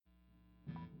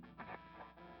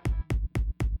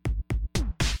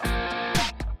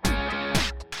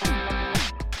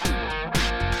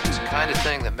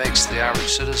makes the average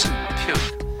citizen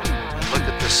puke and look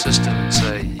at this system and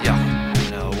say, yeah,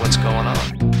 what's going on?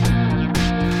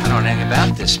 I don't know anything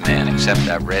about this man except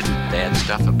I've read bad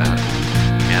stuff about him,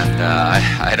 and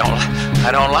I don't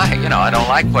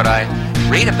like what I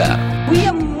read about him. We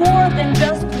are more than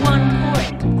just one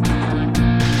coin.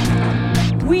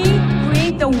 We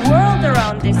create the world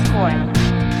around this coin.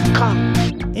 Come,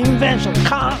 invention,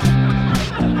 come.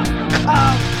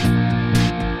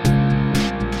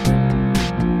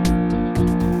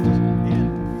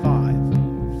 In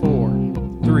 5,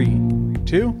 4, 3,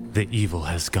 2. The evil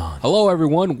has gone. Hello,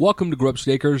 everyone. Welcome to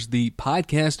Grubstakers, the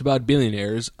podcast about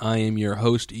billionaires. I am your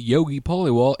host, Yogi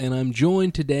Polywall, and I'm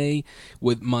joined today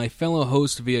with my fellow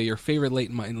host via your favorite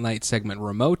late night segment,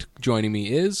 Remote. Joining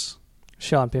me is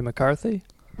Sean P. McCarthy,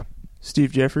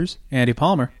 Steve Jeffers, Andy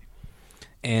Palmer.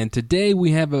 And today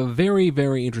we have a very,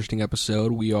 very interesting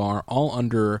episode. We are all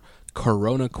under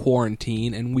Corona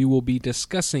quarantine, and we will be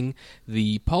discussing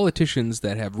the politicians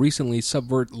that have recently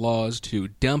subvert laws to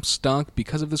dump stock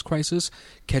because of this crisis,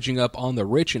 catching up on the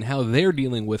rich and how they're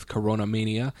dealing with Corona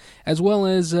mania, as well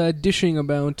as dishing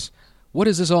about what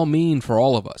does this all mean for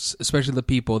all of us, especially the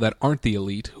people that aren't the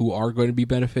elite who are going to be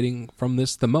benefiting from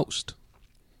this the most.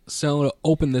 So to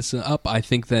open this up, I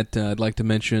think that I'd like to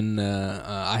mention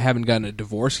I haven't gotten a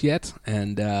divorce yet,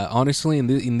 and honestly,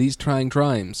 in these trying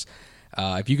times,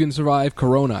 if you can survive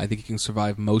Corona, I think you can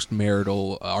survive most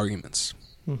marital arguments.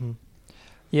 Mm-hmm.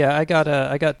 Yeah, I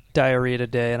got diarrhea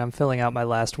today, and I'm filling out my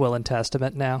last will and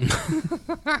testament now.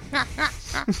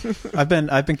 I've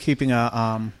been keeping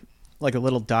a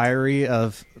little diary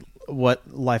of what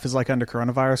life is like under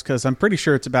coronavirus, because I'm pretty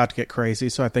sure it's about to get crazy,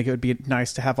 so I think it would be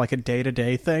nice to have like a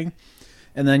day-to-day thing.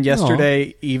 And then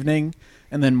yesterday evening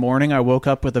and then morning, I woke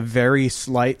up with a very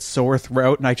slight sore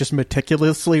throat, and I just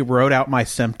meticulously wrote out my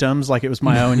symptoms like it was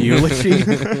my own eulogy.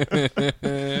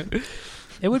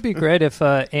 It would be great if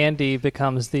Andy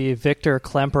becomes the Victor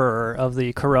Klemperer of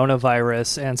the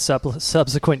coronavirus and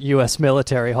subsequent U.S.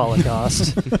 military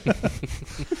holocaust.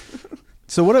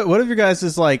 So what have your guys'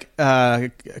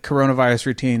 coronavirus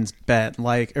routines been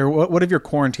like, or what have your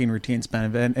quarantine routines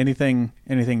been? Anything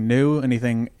new?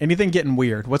 Anything getting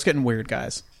weird? What's getting weird,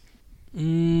 guys?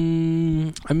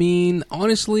 I mean,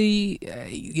 honestly,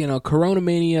 Corona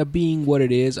mania being what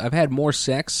it is, I've had more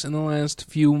sex in the last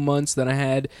few months than I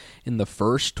had in the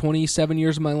first 27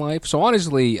 years of my life. So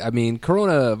honestly, I mean,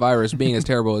 coronavirus being as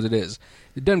terrible as it is,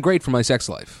 it's done great for my sex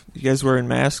life. You guys wearing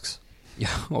masks? Yeah,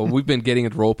 well, we've been getting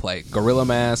into role play. Gorilla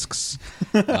masks,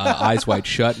 Eyes Wide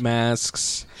Shut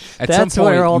masks. That's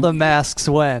where all the masks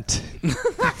went.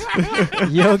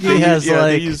 Yogi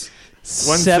has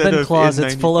seven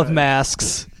closets full of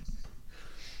masks.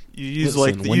 You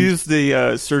use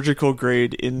the surgical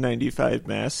grade N95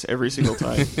 masks every single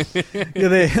time.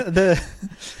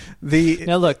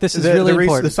 Now look, this is really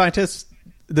important.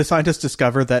 The scientists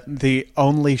discovered that the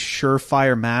only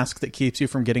surefire mask that keeps you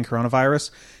from getting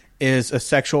coronavirus is a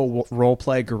sexual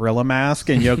role-play gorilla mask,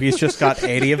 and Yogi's just got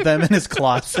 80 of them in his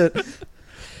closet.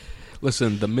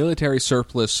 Listen, the military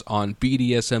surplus on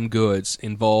BDSM goods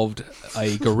involved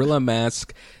a gorilla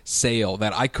mask sale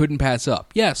that I couldn't pass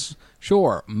up. Yes,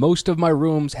 sure, most of my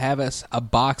rooms have a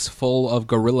box full of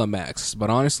gorilla masks, but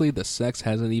honestly, the sex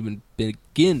hasn't even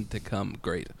begin to come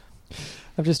great.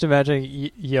 I'm just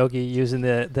imagining Yogi using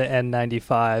the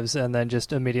N95s and then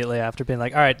just immediately after being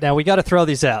like, all right, now we got to throw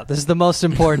these out. This is the most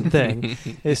important thing,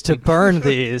 is to burn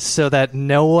these so that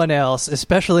no one else,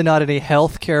 especially not any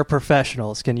healthcare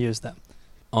professionals, can use them.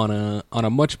 On a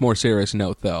much more serious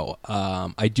note, though,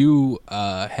 I do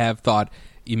have thought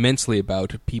immensely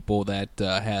about people that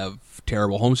have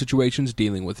terrible home situations,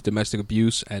 dealing with domestic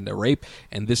abuse and rape,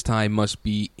 and this time must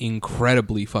be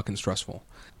incredibly fucking stressful.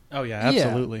 Oh, yeah,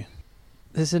 absolutely. Yeah.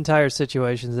 This entire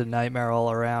situation's a nightmare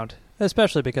all around,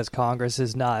 especially because Congress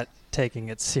is not taking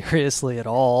it seriously at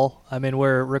all. I mean,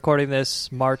 we're recording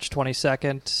this March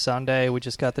 22nd, Sunday. We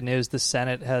just got the news the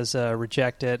Senate has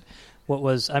rejected what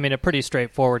was, a pretty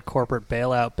straightforward corporate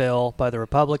bailout bill by the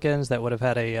Republicans that would have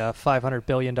had a $500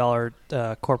 billion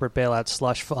corporate bailout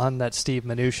slush fund that Steve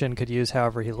Mnuchin could use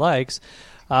however he likes.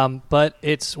 But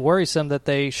it's worrisome that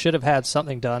they should have had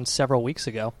something done several weeks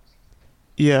ago.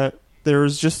 Yeah. There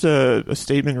was just a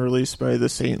statement released by the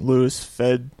St. Louis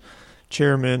Fed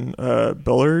chairman,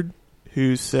 Bullard,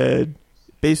 who said,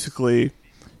 basically,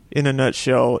 in a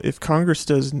nutshell, if Congress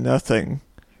does nothing,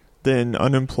 then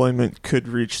unemployment could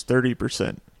reach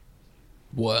 30%.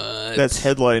 What? That's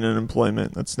headline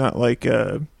unemployment. That's not like,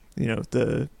 one of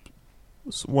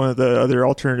the other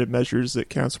alternative measures that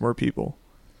counts more people.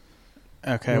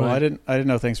 Okay, well, I didn't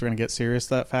know things were going to get serious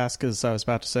that fast because I was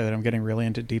about to say that I'm getting really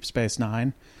into Deep Space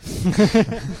Nine.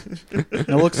 It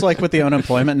looks like with the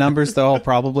unemployment numbers, though, I'll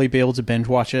probably be able to binge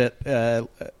watch it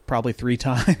probably 3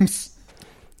 times.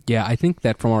 Yeah, I think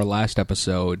that from our last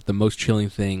episode, the most chilling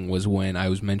thing was when I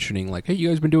was mentioning, like, hey, you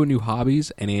guys been doing new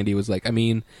hobbies? And Andy was like, I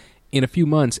mean, in a few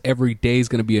months, every day is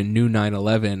going to be a new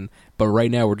 9/11, but right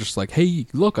now we're just like, hey,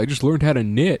 look, I just learned how to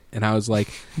knit. And I was like,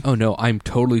 oh no, I'm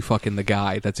totally fucking the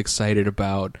guy that's excited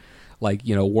about, like,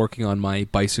 you know, working on my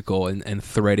bicycle and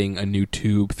threading a new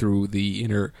tube through the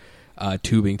inner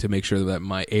tubing to make sure that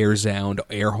my air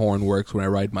horn works when I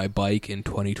ride my bike in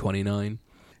 2029.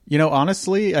 You know,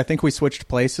 honestly, I think we switched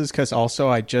places because also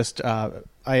I just,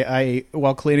 I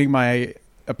while cleaning my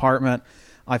apartment,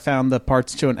 I found the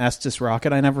parts to an Estes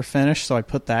rocket I never finished, so I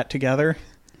put that together.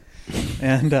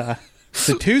 And it's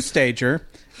a 2-stager.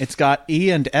 It's got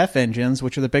E and F engines,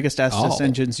 which are the biggest Estes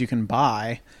engines you can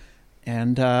buy.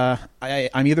 And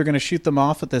I'm either going to shoot them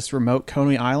off at this remote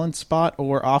Coney Island spot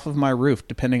or off of my roof,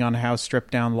 depending on how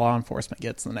stripped down law enforcement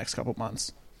gets in the next couple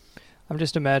months. I'm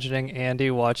just imagining Andy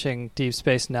watching Deep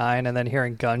Space Nine and then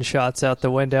hearing gunshots out the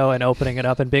window and opening it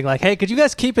up and being like, hey, could you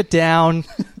guys keep it down?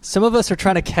 Some of us are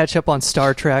trying to catch up on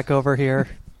Star Trek over here.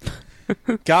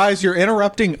 Guys, you're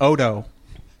interrupting Odo.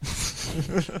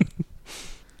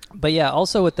 But yeah,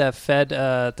 also with that Fed,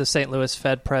 the St. Louis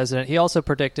Fed president, he also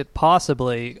predicted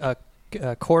possibly a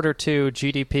quarter 2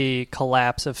 GDP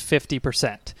collapse of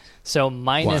 50%. So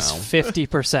minus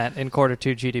 50% in quarter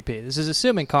 2 GDP. This is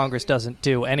assuming Congress doesn't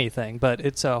do anything, but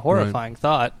it's a horrifying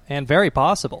thought and very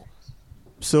possible.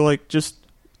 So, like, just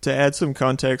to add some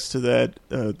context to that,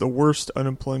 the worst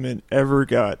unemployment ever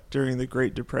got during the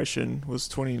Great Depression was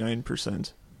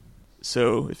 29%.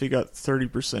 So if it got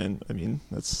 30%, I mean,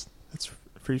 that's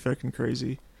pretty fucking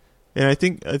crazy. And I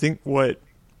think what,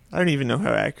 I don't even know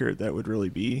how accurate that would really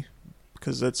be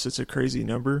because that's just a crazy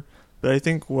number. But I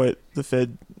think what the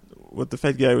Fed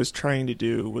guy was trying to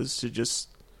do was to just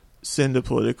send a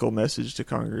political message to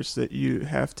Congress that you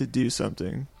have to do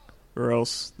something or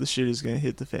else the shit is going to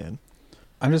hit the fan.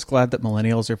 I'm just glad that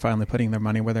millennials are finally putting their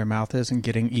money where their mouth is and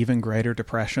getting even greater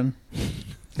depression.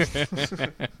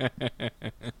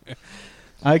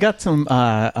 I got some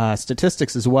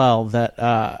statistics as well that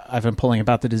I've been pulling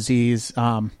about the disease.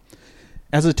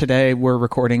 As of today, we're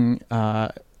recording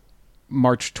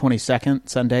March 22nd,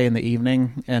 Sunday in the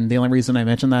evening, and the only reason I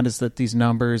mention that is that these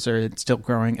numbers are still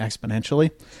growing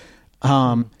exponentially.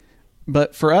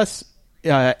 But for us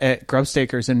at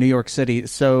Grubstakers in New York City,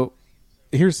 so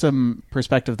here's some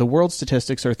perspective. The world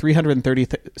statistics are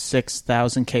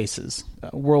 336,000 cases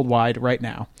worldwide right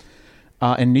now.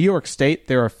 In New York State,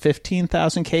 there are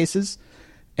 15,000 cases,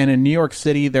 and in New York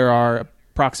City, there are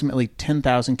approximately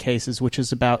 10,000 cases, which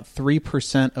is about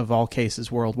 3% of all cases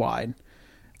worldwide.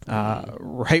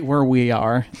 Right where we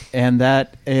are, and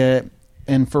that, and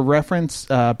for reference,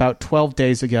 about 12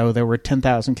 days ago, there were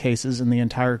 10,000 cases in the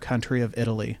entire country of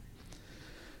Italy.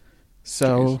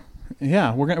 So,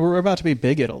 yeah, we're about to be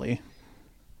big Italy.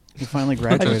 We finally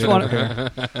graduated over here.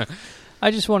 I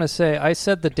just want to say, I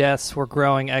said the deaths were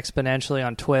growing exponentially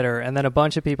on Twitter, and then a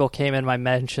bunch of people came in my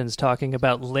mentions talking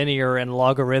about linear and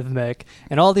logarithmic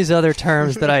and all these other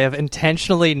terms that I have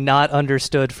intentionally not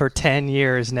understood for 10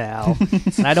 years now.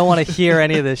 And I don't want to hear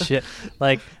any of this shit.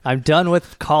 Like, I'm done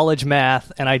with college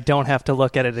math, and I don't have to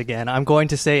look at it again. I'm going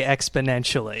to say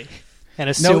exponentially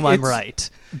and assume I'm right.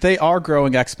 They are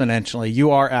growing exponentially. You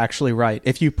are actually right.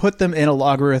 If you put them in a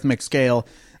logarithmic scale,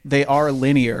 they are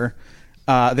linear.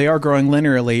 They are growing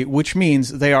linearly, which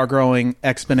means they are growing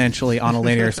exponentially on a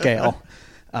linear scale.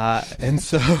 And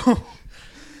so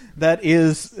that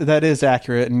is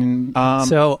accurate. And,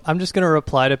 so I'm just going to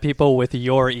reply to people with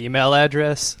your email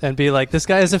address and be like, this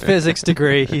guy has a physics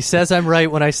degree. He says I'm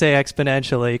right when I say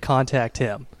exponentially. Contact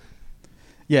him.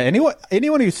 Yeah,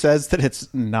 anyone who says that it's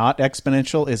not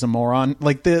exponential is a moron.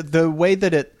 Like the way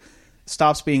that it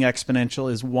stops being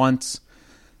exponential is once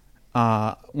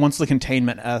the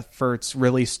containment efforts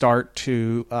really start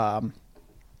to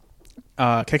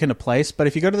kick into place. But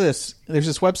if you go to there's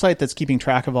this website that's keeping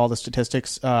track of all the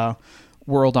statistics,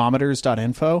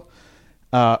 worldometers.info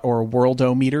or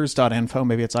worldometers.info,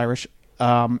 maybe it's Irish.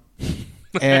 And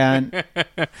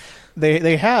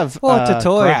they have it's a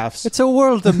toy. Graphs. It's a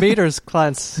world of meters,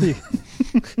 Clancy.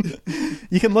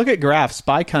 You can look at graphs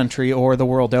by country or the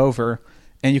world over,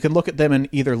 and you can look at them in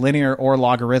either linear or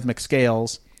logarithmic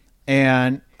scales.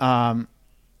 And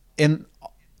in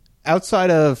outside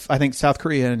of, I think, South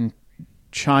Korea and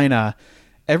China,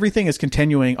 everything is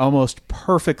continuing almost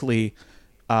perfectly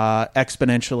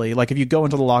exponentially. Like if you go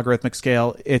into the logarithmic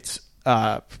scale, it's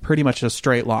pretty much a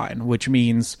straight line, which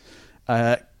means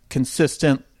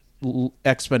consistent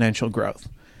exponential growth.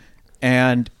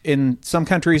 And in some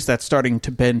countries, that's starting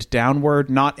to bend downward,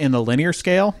 not in a linear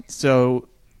scale. So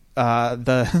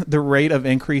the rate of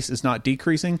increase is not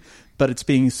decreasing, but it's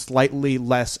being slightly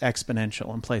less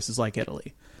exponential in places like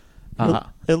Italy.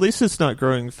 Well, at least it's not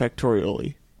growing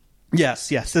factorially.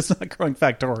 Yes, it's not growing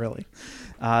factorially.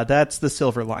 That's the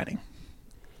silver lining.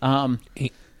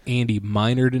 Andy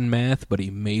minored in math, but he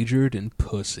majored in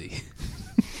pussy.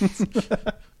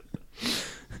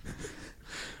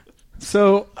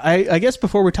 So I guess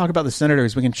before we talk about the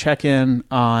senators, we can check in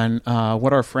on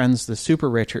what our friends, the super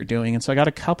rich, are doing. And so I got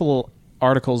a couple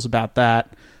articles about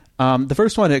that. The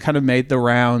first one, it kind of made the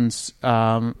rounds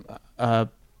about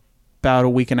a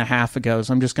week and a half ago.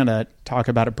 So I'm just going to talk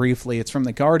about it briefly. It's from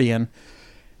The Guardian,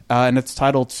 and it's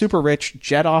titled "Super Rich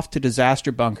Jet Off to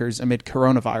Disaster Bunkers Amid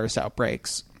Coronavirus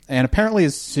Outbreaks." And apparently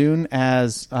as soon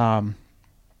as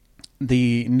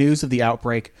the news of the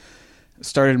outbreak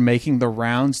started making the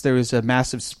rounds, there was a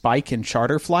massive spike in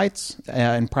charter flights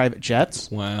and private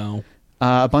jets. Wow.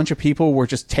 A bunch of people were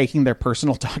just taking their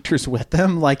personal doctors with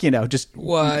them, like, just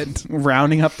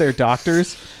rounding up their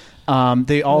doctors.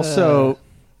 They also,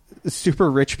 super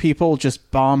rich people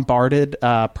just bombarded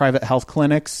private health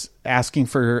clinics asking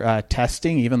for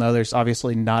testing, even though there's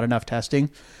obviously not enough testing.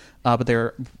 But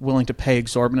they're willing to pay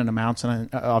exorbitant amounts,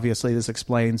 and obviously this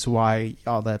explains why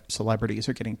all the celebrities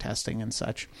are getting testing and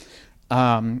such.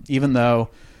 Even though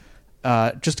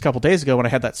just a couple days ago when I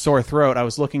had that sore throat, I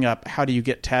was looking up how do you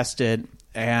get tested,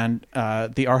 and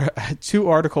the two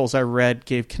articles I read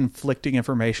gave conflicting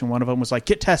information. One of them was like,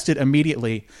 get tested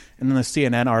immediately, and then the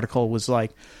CNN article was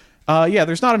like, yeah,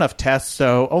 there's not enough tests,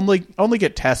 so only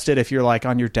get tested if you're like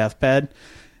on your deathbed.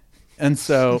 And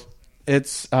so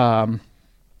it's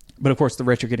but of course the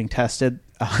rich are getting tested.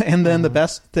 And then the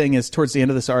best thing is towards the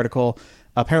end of this article,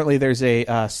 apparently there's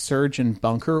a surge in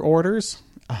bunker orders.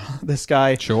 This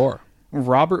guy,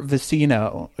 Robert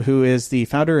Vicino, who is the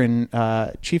founder and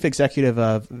chief executive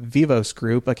of Vivos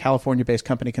Group, a California-based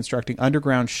company constructing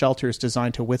underground shelters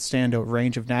designed to withstand a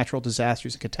range of natural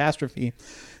disasters and catastrophe,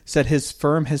 said his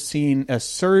firm has seen a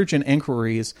surge in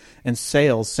inquiries and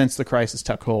sales since the crisis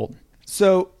took hold.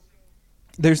 So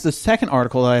there's the second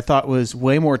article that I thought was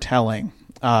way more telling.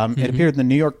 It appeared in the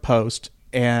New York Post,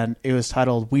 and it was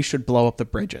titled, "We Should Blow Up the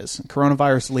Bridges.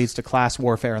 Coronavirus Leads to Class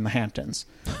Warfare in the Hamptons."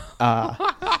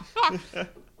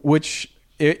 Which,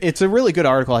 it's a really good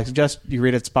article. I suggest you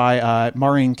read it. It's by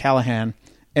Maureen Callahan.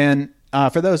 And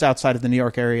for those outside of the New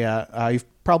York area, you've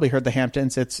probably heard the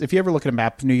Hamptons. It's, if you ever look at a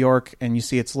map of New York and you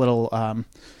see its little,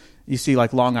 you see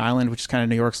like Long Island, which is kind of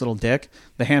New York's little dick.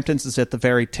 The Hamptons is at the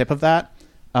very tip of that.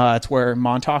 It's where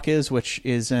Montauk is, which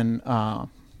is in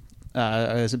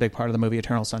is a big part of the movie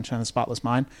Eternal Sunshine of the Spotless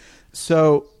Mind.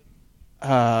 So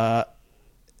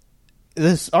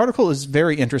this article is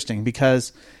very interesting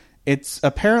because it's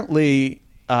apparently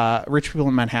rich people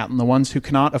in Manhattan, the ones who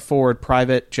cannot afford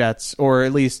private jets, or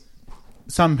at least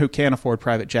some who can afford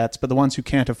private jets, but the ones who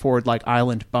can't afford like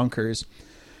island bunkers,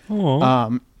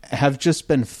 have just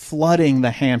been flooding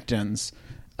the Hamptons.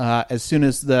 As soon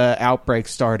as the outbreak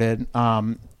started,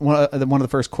 one of the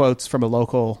first quotes from a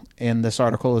local in this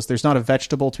article is, "There's not a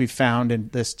vegetable to be found in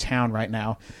this town right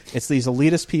now. It's these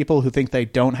elitist people who think they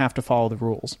don't have to follow the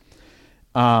rules."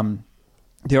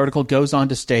 The article goes on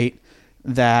to state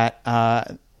that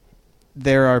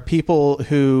there are people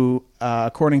who,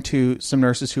 according to some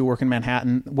nurses who work in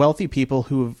Manhattan, wealthy people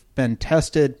who have been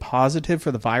tested positive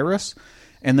for the virus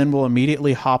and then will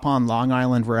immediately hop on Long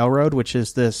Island Railroad, which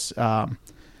is this...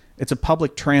 it's a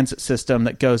public transit system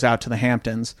that goes out to the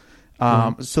Hamptons.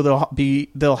 So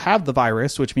they'll have the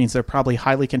virus, which means they're probably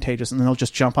highly contagious, and then they'll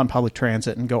just jump on public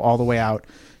transit and go all the way out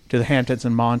to the Hamptons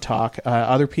and Montauk.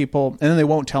 Other people, and then they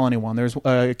won't tell anyone. There's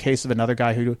a case of another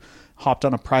guy who hopped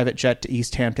on a private jet to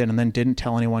East Hampton and then didn't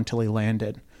tell anyone till he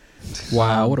landed.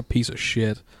 Wow, what a piece of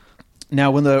shit.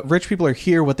 Now, when the rich people are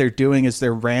here, what they're doing is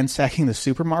they're ransacking the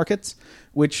supermarkets,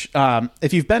 which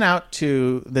if you've been out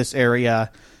to this area...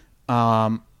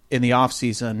 in the off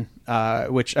season,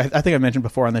 which I think I mentioned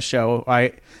before on the show,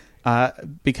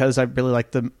 because I really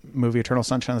like the movie Eternal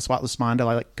Sunshine of the Spotless Mind, I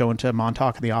like going to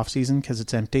Montauk in the off season because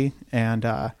it's empty and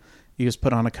you just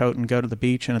put on a coat and go to the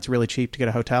beach, and it's really cheap to get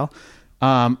a hotel.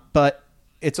 But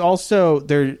it's also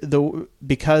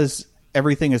because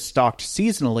everything is stocked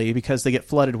seasonally, because they get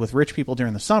flooded with rich people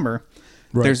during the summer.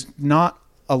 Right. There's not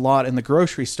a lot in the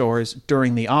grocery stores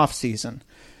during the off season,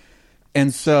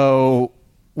 and so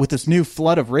with this new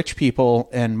flood of rich people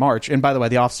in March, and by the way,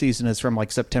 the off season is from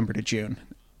like September to June,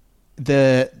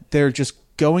 they're just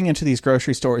going into these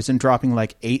grocery stores and dropping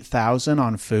like $8,000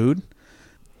 on food.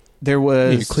 There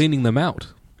was... You're cleaning them out.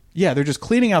 Yeah, they're just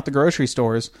cleaning out the grocery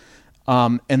stores.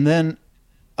 And then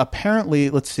apparently,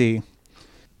 let's see,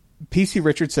 PC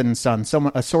Richardson and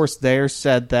Son, a source there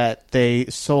said that they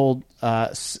sold,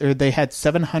 or they had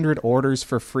 700 orders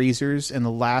for freezers in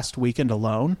the last weekend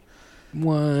alone.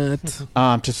 What?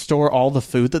 To store all the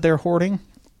food that they're hoarding.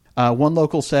 One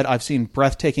local said, "I've seen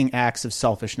breathtaking acts of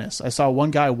selfishness. I saw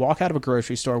one guy walk out of a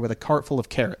grocery store with a cart full of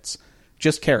carrots.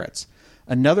 Just carrots.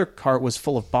 Another cart was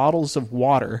full of bottles of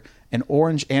water and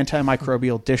orange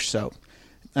antimicrobial dish soap."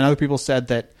 And other people said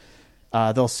that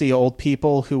they'll see old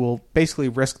people who will basically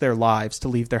risk their lives to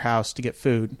leave their house to get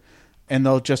food. And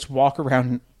they'll just walk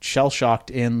around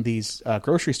shell-shocked in these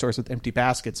grocery stores with empty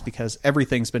baskets because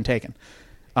everything's been taken.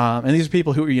 And these are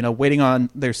people who are, waiting on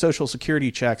their Social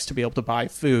Security checks to be able to buy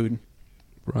food.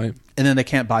 Right. And then they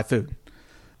can't buy food.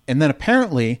 And then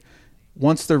apparently,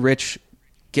 once the rich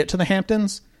get to the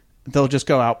Hamptons, they'll just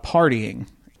go out partying.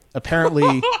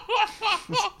 Apparently,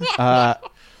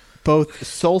 both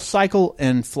Soul Cycle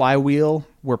and Flywheel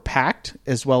were packed,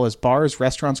 as well as bars,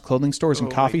 restaurants, clothing stores, and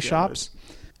coffee shops.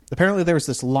 Apparently, there was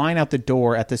this line out the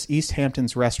door at this East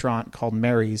Hamptons restaurant called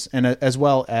Mary's, and as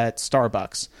well at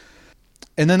Starbucks.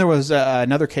 And then there was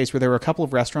another case where there were a couple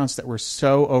of restaurants that were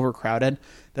so overcrowded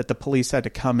that the police had to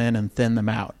come in and thin them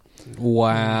out.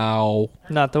 Wow.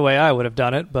 Not the way I would have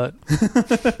done it, but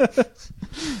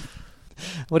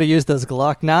would have used those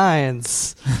Glock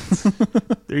 9s.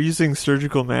 They're using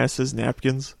surgical masks as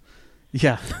napkins.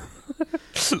 Yeah.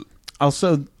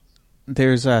 Also,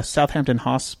 there's a Southampton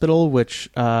Hospital, which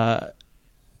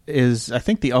is, I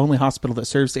think, the only hospital that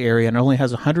serves the area and only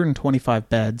has 125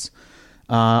 beds.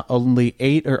 Only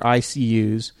 8 are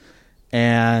ICUs,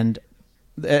 and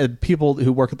people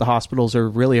who work at the hospitals are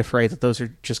really afraid that those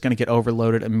are just going to get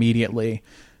overloaded immediately.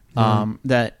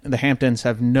 That the Hamptons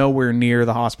have nowhere near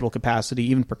the hospital capacity,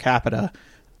 even per capita,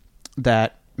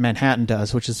 that Manhattan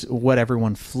does, which is what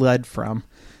everyone fled from.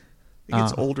 I think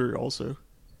it's older also.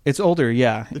 It's older,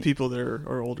 yeah. The people there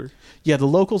are older. Yeah, the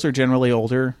locals are generally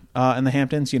older in the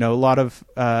Hamptons. A lot of...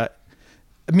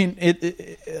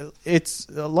 it's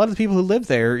a lot of the people who live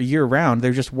there year round.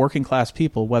 They're just working class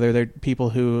people, whether they're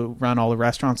people who run all the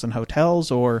restaurants and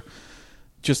hotels or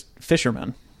just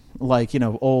fishermen, like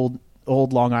old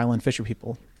Long Island fisher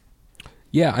people.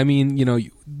 Yeah,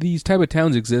 these type of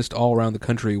towns exist all around the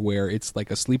country where it's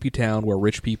like a sleepy town where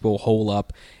rich people hole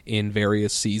up in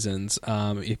various seasons.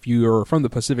 If you're from the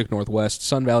Pacific Northwest,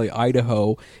 Sun Valley,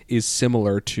 Idaho is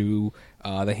similar to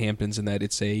the Hamptons in that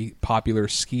it's a popular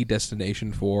ski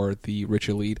destination for the rich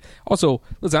elite. Also,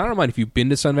 listen, I don't mind if you've been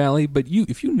to Sun Valley, but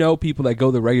if you know people that go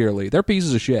there regularly, they're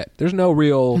pieces of shit. There's no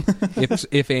real ifs,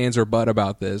 ands, or but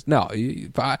about this. No,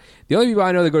 the only people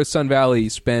I know that go to Sun Valley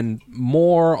spend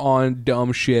more on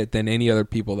dumb shit than any other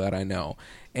people that I know.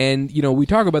 And, we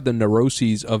talk about the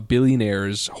neuroses of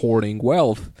billionaires hoarding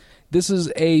wealth. This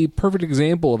is a perfect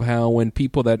example of how when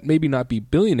people that maybe not be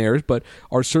billionaires, but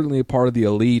are certainly a part of the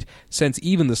elite, sense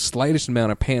even the slightest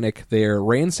amount of panic, they're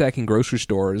ransacking grocery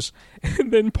stores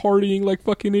and then partying like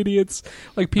fucking idiots.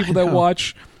 Like people that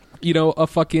watch, a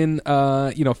fucking,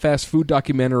 fast food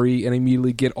documentary and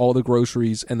immediately get all the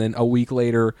groceries, and then a week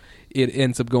later it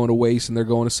ends up going to waste and they're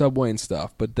going to Subway and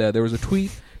stuff. But there was a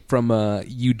tweet from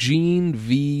Eugene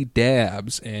V.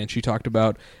 Dabbs, and she talked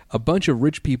about a bunch of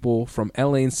rich people from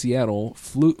LA and Seattle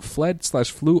flew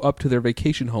up to their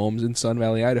vacation homes in Sun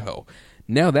Valley, Idaho.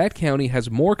 Now that county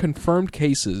has more confirmed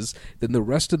cases than the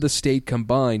rest of the state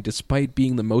combined, despite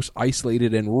being the most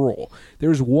isolated and rural.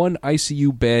 There's one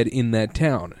ICU bed in that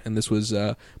town, and this was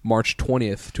March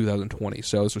 20th, 2020,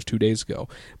 so this was 2 days ago.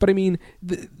 But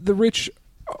the rich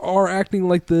are acting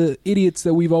like the idiots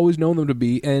that we've always known them to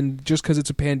be, and just because it's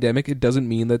a pandemic, it doesn't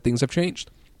mean that things have changed.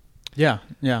 Yeah.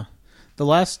 The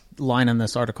last line in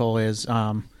this article is,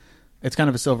 it's kind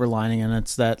of a silver lining, and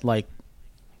it's that,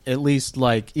 at least,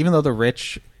 even though the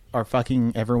rich are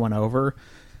fucking everyone over,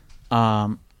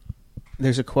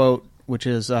 there's a quote, which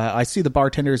is, "I see the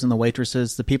bartenders and the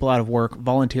waitresses, the people out of work,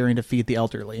 volunteering to feed the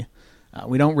elderly.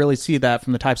 We don't really see that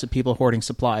from the types of people hoarding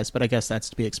supplies, but I guess that's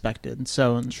to be expected."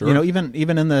 So, sure. Even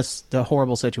in the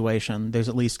horrible situation, there's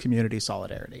at least community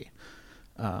solidarity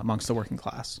amongst the working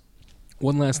class.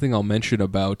 One last thing I'll mention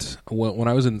about when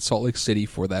I was in Salt Lake City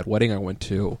for that wedding I went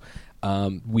to,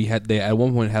 they at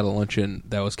one point had a luncheon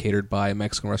that was catered by a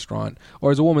Mexican restaurant,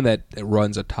 or as a woman that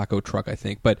runs a taco truck, I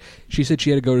think. But she said she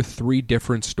had to go to 3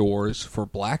 different stores for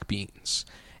black beans.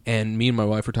 And me and my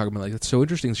wife were talking about, that's so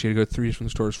interesting. She had to go to 3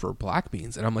 different stores for black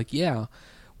beans. And I'm like, yeah.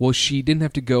 Well, she didn't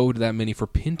have to go to that many for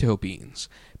pinto beans,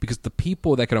 because the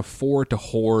people that can afford to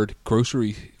hoard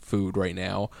grocery food right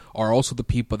now are also the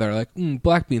people that are like,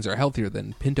 black beans are healthier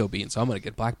than pinto beans, so I'm going to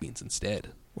get black beans instead.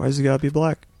 Why does it got to be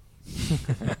black?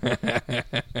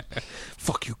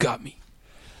 Fuck, you got me.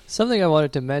 Something I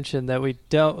wanted to mention that we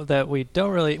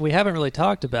haven't really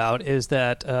talked about is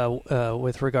that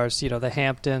with regards to the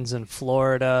Hamptons and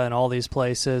Florida and all these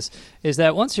places, is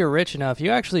that once you're rich enough,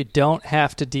 you actually don't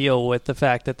have to deal with the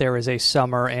fact that there is a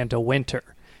summer and a winter.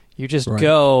 You just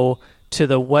go to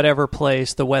the whatever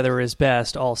place the weather is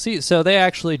best all season. So they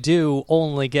actually do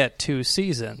only get 2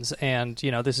 seasons. And,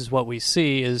 this is what we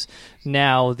see is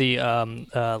now the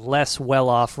less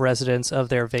well-off residents of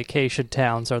their vacation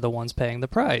towns are the ones paying the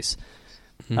price.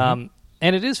 Mm-hmm.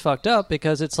 And it is fucked up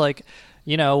because it's like,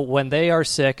 when they are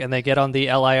sick and they get on the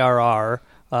LIRR,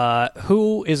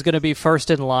 who is going to be first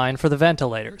in line for the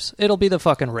ventilators? It'll be the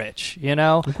fucking rich,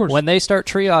 Of course. When they start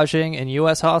triaging in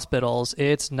U.S. hospitals,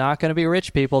 it's not going to be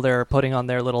rich people they're putting on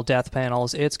their little death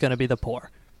panels. It's going to be the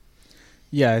poor.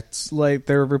 Yeah, it's like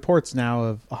there are reports now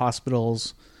of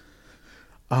hospitals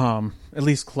at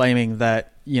least claiming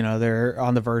that, they're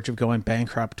on the verge of going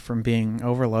bankrupt from being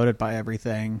overloaded by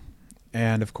everything.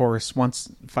 And, of course,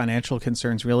 once financial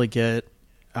concerns really get...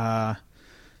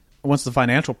 once the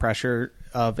financial pressure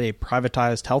of a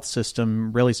privatized health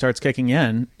system really starts kicking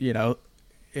in, you're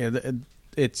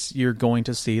going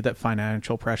to see that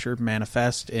financial pressure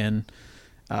manifest in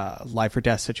life or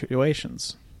death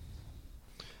situations.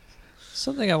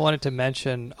 Something I wanted to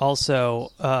mention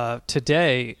also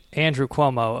today, Andrew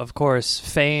Cuomo, of course,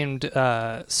 famed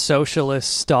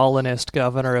socialist, Stalinist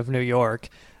governor of New York,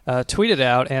 tweeted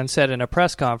out and said in a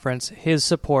press conference his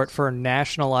support for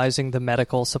nationalizing the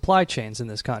medical supply chains in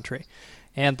this country.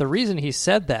 And the reason he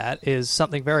said that is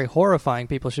something very horrifying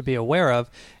people should be aware of,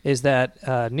 is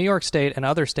that New York State and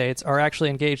other states are actually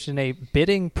engaged in a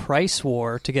bidding price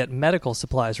war to get medical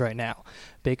supplies right now.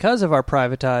 Because of our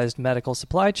privatized medical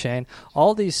supply chain,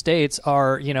 all these states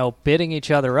are, bidding each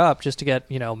other up just to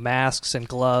get, masks and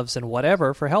gloves and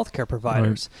whatever for healthcare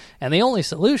providers. Right. And the only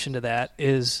solution to that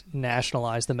is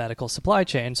nationalize the medical supply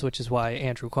chains, which is why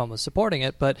Andrew Cuomo is supporting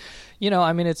it. But,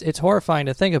 it's horrifying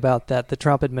to think about that the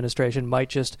Trump administration might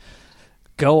just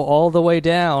go all the way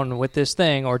down with this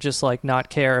thing, or just not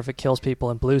care if it kills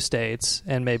people in blue states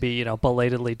and maybe,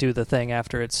 belatedly do the thing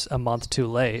after it's a month too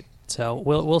late. So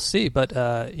we'll see, but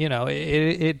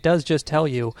it does just tell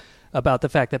you about the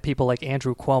fact that people like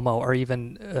Andrew Cuomo are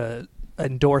even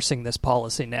endorsing this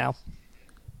policy now.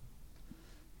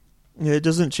 Yeah, it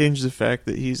doesn't change the fact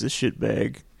that he's a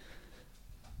shitbag.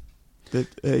 That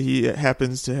he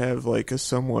happens to have a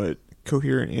somewhat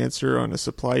coherent answer on a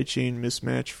supply chain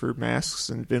mismatch for masks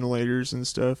and ventilators and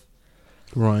stuff.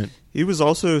 Right. He was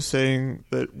also saying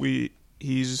that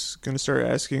he's going to start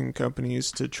asking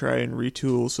companies to try and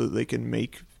retool so that they can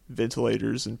make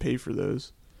ventilators and pay for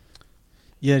those.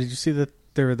 Yeah, did you see that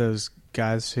there were those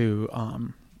guys who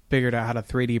figured out how to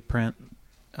 3D print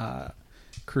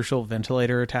crucial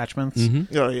ventilator attachments?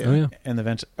 Mm-hmm. Oh, yeah. And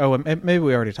the maybe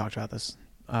we already talked about this.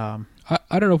 I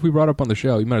don't know if we brought up on the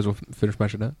show. You might as well finish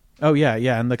mentioning that. Oh,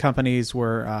 yeah. And the companies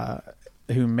were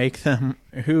who make them...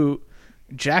 who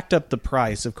jacked up the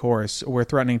price, of course. We're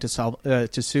threatening to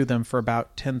sue them for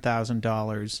about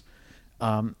 $10,000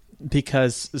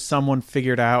 because someone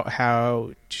figured out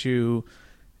how to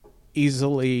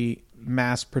easily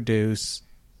mass produce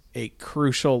a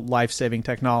crucial life-saving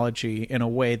technology in a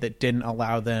way that didn't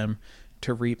allow them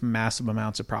to reap massive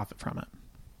amounts of profit from it.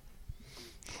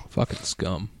 Fucking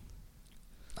scum.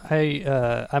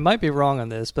 I might be wrong on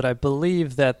this, but I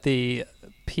believe that the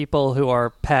people who are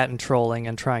patent trolling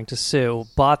and trying to sue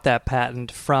bought that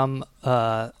patent from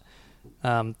Theranos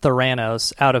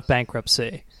out of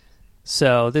bankruptcy.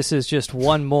 So this is just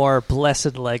one more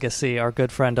blessed legacy our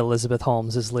good friend Elizabeth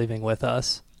Holmes is leaving with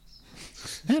us.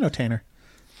 Anno Tanner.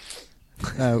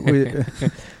 I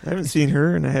haven't seen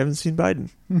her, and I haven't seen Biden.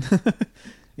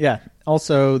 Yeah.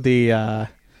 Also, the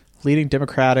leading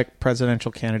Democratic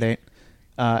presidential candidate,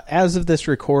 as of this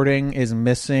recording, is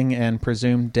missing and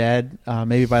presumed dead.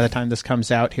 Maybe by the time this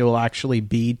comes out, he will actually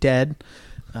be dead.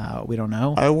 We don't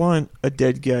know. I want a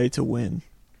dead guy to win.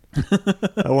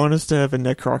 I want us to have a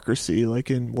necrocracy like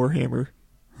in Warhammer.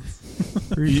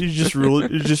 Or you're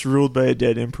just ruled by a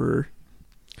dead emperor.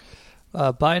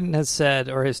 Biden has said,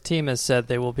 or his team has said,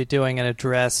 they will be doing an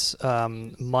address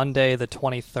Monday the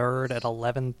 23rd at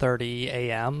 11:30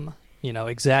 a.m. You know,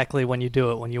 exactly when you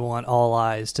do it, when you want all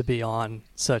eyes to be on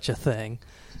such a thing.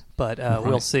 But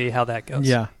we'll see how that goes.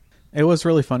 Yeah. It was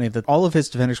really funny that all of his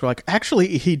defenders were like,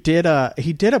 actually, he did a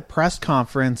press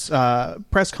conference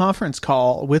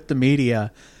call with the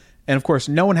media. And, of course,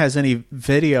 no one has any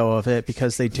video of it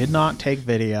because they did not take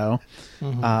video.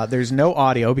 Mm-hmm. There's no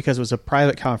audio because it was a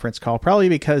private conference call, probably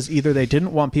because either they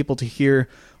didn't want people to hear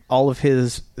all of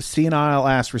his senile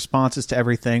ass responses to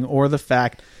everything, or the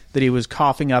fact that he was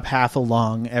coughing up half a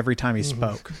lung every time he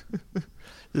spoke.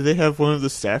 Do they have one of the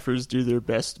staffers do their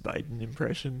best Biden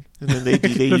impression, and then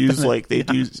they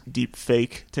use deep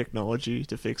fake technology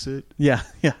to fix it? Yeah.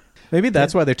 Maybe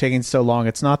that's why they're taking so long.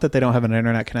 It's not that they don't have an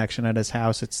internet connection at his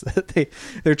house. It's that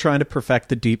they're trying to perfect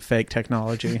the deep fake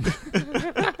technology.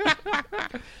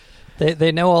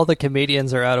 They know all the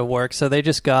comedians are out of work, so they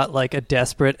just got like a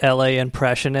desperate LA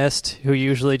impressionist who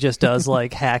usually just does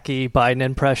like hacky Biden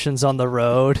impressions on the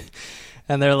road.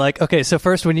 And they're like, okay, so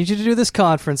first we need you to do this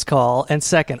conference call. And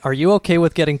second, are you okay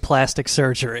with getting plastic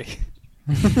surgery?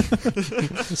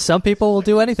 Some people will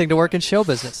do anything to work in show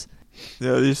business.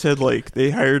 Yeah, they said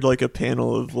they hired a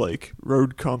panel of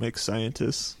road comic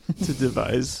scientists to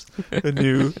devise a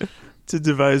new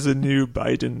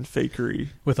Biden fakery.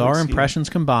 With our impressions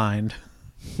combined.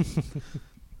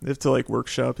 They have to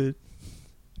workshop it.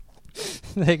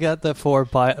 They got the 4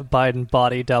 Biden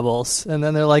body doubles, and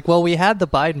then they're like, well, we had the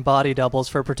Biden body doubles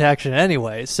for protection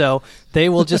anyway, so they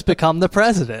will just become the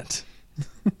president.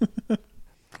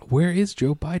 Where is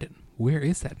Joe Biden? Where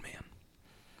is that man?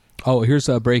 Oh, here's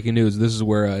breaking news. This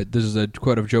is a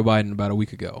quote of Joe Biden about a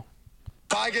week ago.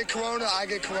 If I get corona, I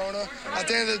get corona. At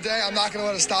the end of the day, I'm not going to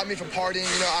let it stop me from partying.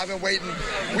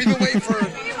 We've been waiting for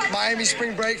Miami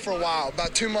spring break for a while.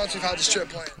 About 2 months we've had this trip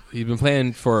planned. He's been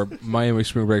planning for Miami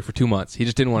spring break for 2 months. He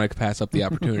just didn't want to pass up the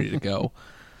opportunity to go.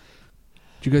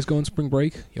 Did you guys go on spring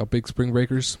break? Y'all big spring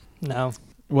breakers? No.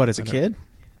 What, as a kid?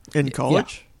 In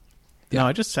college? Yeah. No,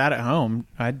 I just sat at home.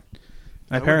 My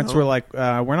parents were like,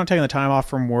 we're not taking the time off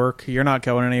from work. You're not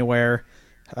going anywhere.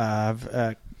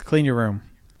 Clean your room.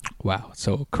 Wow.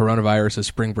 So coronavirus is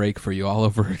spring break for you all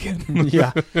over again.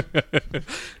 Yeah.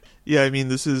 Yeah, I mean,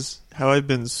 this is how I've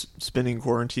been spending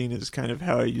quarantine is kind of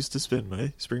how I used to spend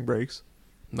my spring breaks.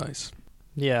 Nice.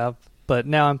 Yeah, but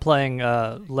now I'm playing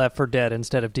Left 4 Dead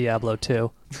instead of Diablo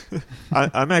 2.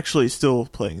 I'm actually still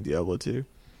playing Diablo 2.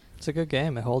 It's a good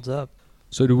game. It holds up.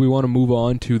 So do we want to move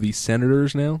on to the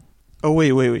senators now? Oh,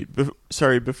 wait.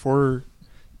 Sorry, before,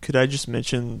 could I just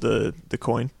mention the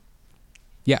coin?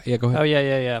 Yeah, go ahead. Oh,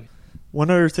 yeah.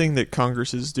 One other thing that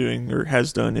Congress is doing, or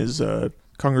has done, is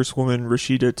Congresswoman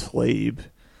Rashida Tlaib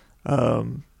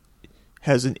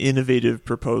has an innovative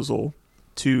proposal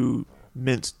to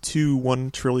mint 2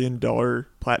 $1 trillion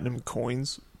platinum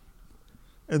coins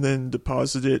and then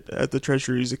deposit it at the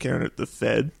Treasury's account at the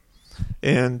Fed.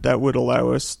 And that would allow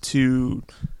us to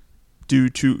do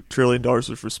 $2 trillion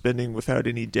worth of spending without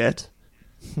any debt.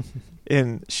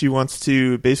 And she wants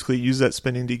to basically use that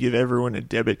spending to give everyone a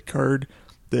debit card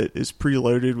that is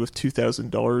preloaded with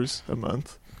 $2,000 a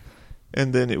month.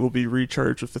 And then it will be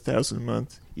recharged with $1,000 a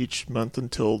month each month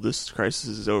until this crisis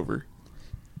is over.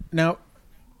 Now,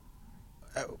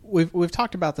 we've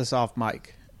talked about this off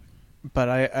mic, but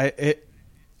I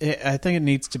think it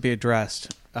needs to be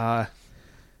addressed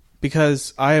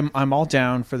because I'm all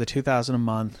down for the $2,000 a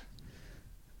month,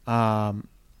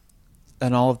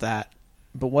 and all of that.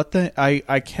 But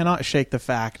I cannot shake the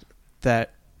fact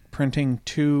that printing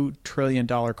 $2 trillion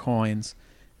coins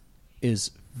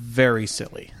is very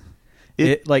silly.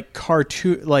 It literally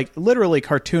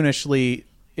cartoonishly,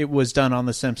 it was done on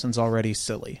The Simpsons already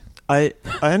silly. I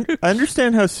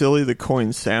understand how silly the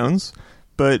coin sounds,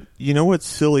 but you know what's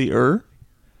sillier?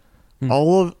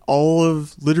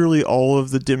 Literally all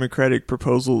of the Democratic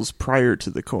proposals prior to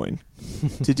the coin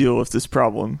to deal with this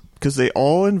problem, because they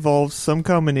all involve some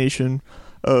combination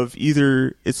of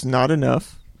either it's not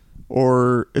enough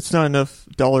or it's not enough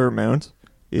dollar amount,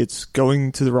 it's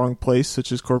going to the wrong place,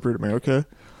 such as corporate America,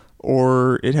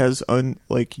 or it has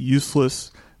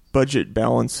useless budget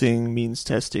balancing means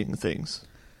testing things.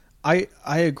 I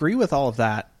agree with all of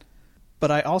that, but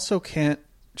I also can't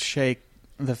shake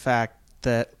the fact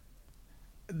that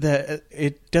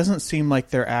it doesn't seem like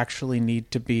there actually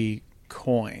need to be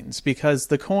coins, because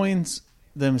the coins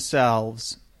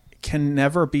themselves can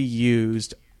never be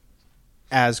used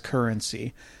as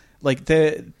currency. Like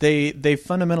they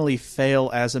fundamentally fail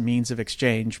as a means of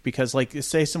exchange, because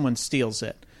say someone steals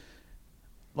it,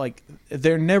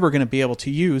 they're never going to be able to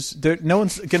use. No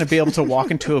one's going to be able to walk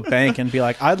into a bank and be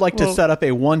like, "I'd like to set up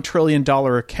a $1 trillion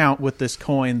account with this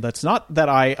coin that's not that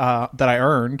I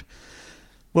earned."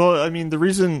 Well, I mean,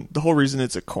 the whole reason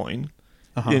it's a coin,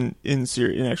 in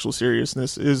actual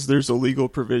seriousness, is there's a legal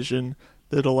provision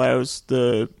that allows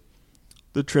the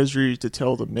Treasury to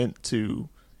tell the mint to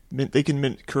mint. They can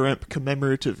mint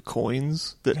commemorative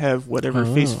coins that have whatever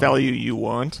face value you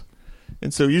want.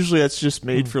 And so usually that's just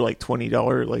made for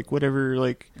 $20,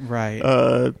 whatever, right.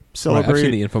 Celebrate. I've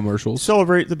seen the infomercials.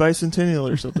 Celebrate the bicentennial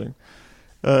or something.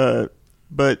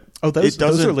 But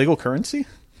those are legal currency?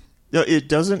 No, it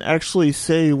doesn't actually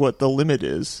say what the limit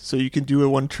is, so you can do a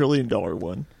 $1 trillion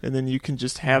one, and then you can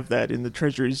just have that in the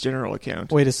Treasury's general account.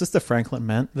 Wait, is this the Franklin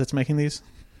Mint that's making these?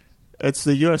 It's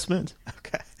the U.S. Mint.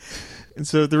 Okay. And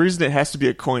so the reason it has to be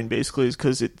a coin, basically, is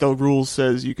because the rule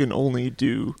says you can only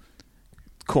do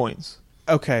coins.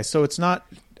 Okay, so it's not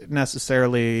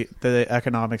necessarily the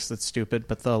economics that's stupid,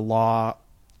 but the law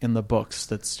in the books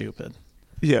that's stupid.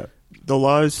 Yeah, the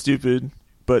law is stupid,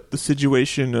 but the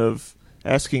situation of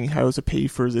asking how to pay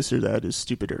for this or that is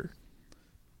stupider.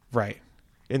 Right.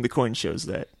 And the coin shows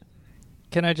that.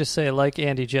 Can I just say, like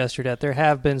Andy gestured at, there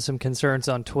have been some concerns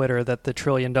on Twitter that the $1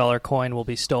 trillion coin will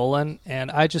be stolen.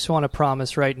 And I just want to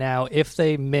promise right now, if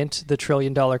they mint the $1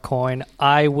 trillion coin,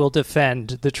 I will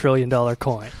defend the $1 trillion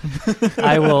coin.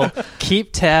 I will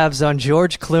keep tabs on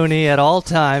George Clooney at all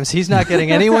times. He's not getting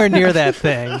anywhere near that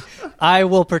thing. I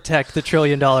will protect the $1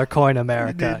 trillion coin,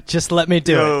 America. Just let me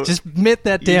do it. Just mint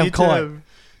that damn coin.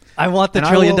 I want the $1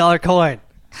 trillion coin.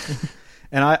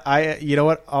 And I, you know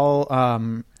what?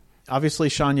 I'll, obviously,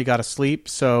 Sean, you got to sleep,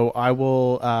 so I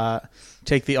will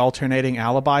take the alternating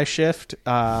alibi shift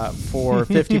for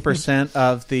 50%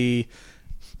 of the,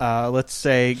 let's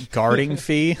say, guarding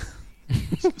fee.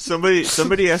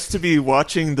 Somebody has to be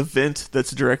watching the vent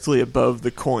that's directly above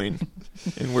the coin,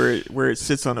 and where it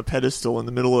sits on a pedestal in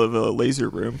the middle of a laser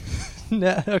room.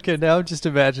 Now I'm just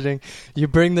imagining you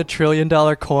bring the $1 trillion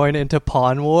coin into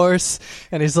Pawn Wars,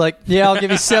 and he's like, "Yeah, I'll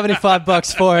give you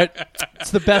 $75 for it.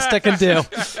 It's the best I can do."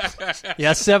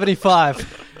 Yeah,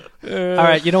 75. All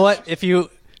right, you know what? If you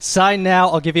sign now,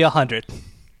 I'll give you 100.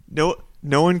 No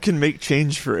one can make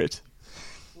change for it.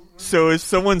 So if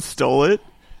someone stole it,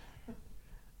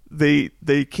 they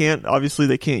can't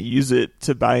use it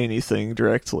to buy anything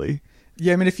directly.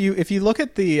 Yeah, I mean, if you look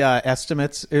at the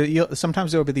estimates,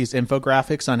 sometimes there will be these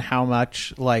infographics on how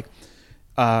much like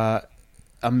 $1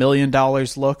 million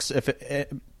looks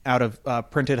out of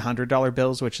printed $100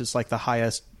 bills, which is like the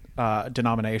highest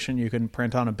denomination you can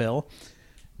print on a bill,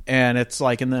 and it's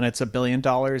like, and then it's $1 billion,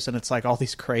 and it's like all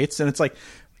these crates, and it's like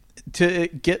to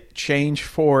get change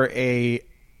for a $1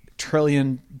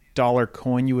 trillion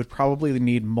coin, you would probably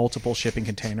need multiple shipping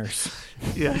containers.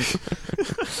 Yeah.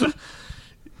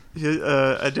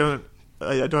 I don't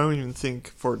even think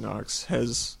Fort Knox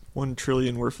has $1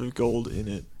 trillion worth of gold in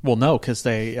it. Well, no, because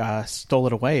they stole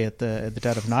it away at the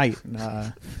dead of night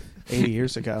 80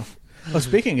 years ago. Well,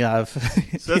 speaking of,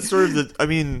 so that's sort of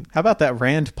how about that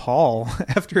Rand Paul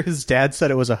after his dad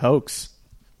said it was a hoax?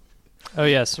 Oh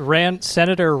yes,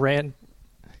 Senator Rand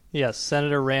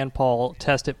Paul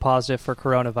tested positive for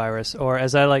coronavirus, or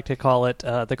as I like to call it,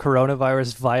 the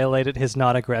coronavirus violated his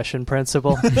non-aggression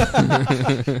principle.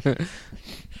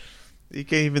 You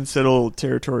can't even settle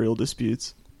territorial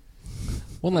disputes.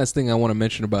 One last thing I want to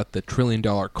mention about the $1 trillion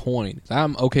coin.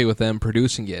 I'm okay with them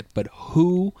producing it, but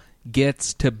who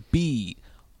gets to be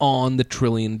on the $1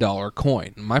 trillion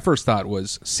coin? My first thought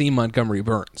was C. Montgomery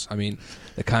Burns. I mean,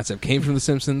 the concept came from The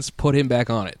Simpsons, put him back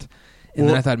on it. And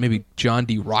then I thought maybe John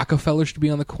D. Rockefeller should be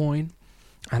on the coin.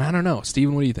 And I don't know.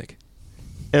 Steven, what do you think?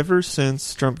 Ever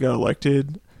since Trump got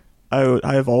elected, I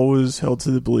have always held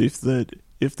to the belief that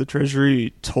if the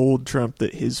Treasury told Trump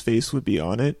that his face would be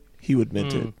on it, he would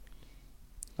mint it.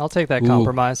 I'll take that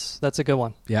compromise. That's a good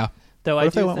one. Yeah. Though what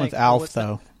if they went with Alf,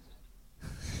 though?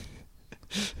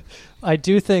 I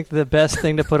do think the best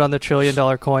thing to put on the $1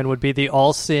 trillion coin would be the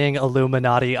all-seeing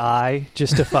Illuminati eye,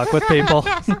 just to fuck with people.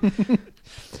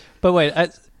 But wait,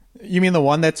 you mean the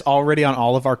one that's already on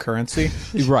all of our currency?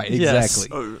 Right, exactly.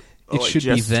 Yes. It should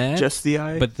be that, just the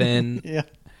eye, but then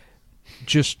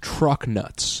just truck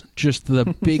nuts, just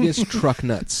the biggest truck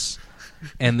nuts.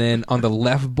 And then on the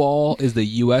left ball is the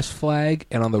U.S. flag,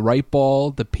 and on the right ball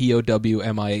the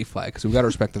POW MIA flag, because we've got to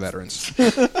respect the veterans.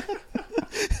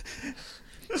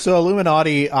 So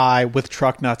Illuminati eye with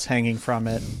truck nuts hanging from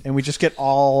it, and we just get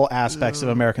all aspects of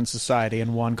American society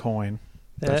in one coin.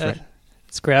 That's right.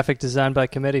 It's graphic design by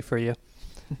committee for you.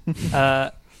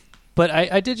 But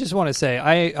I did just want to say,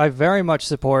 I very much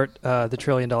support the $1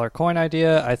 trillion coin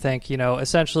idea. I think,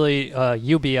 essentially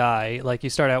UBI, like you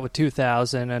start out with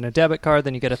 $2,000 and a debit card,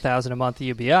 then you get $1,000 a month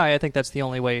UBI. I think that's the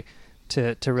only way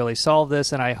to really solve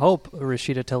this, and I hope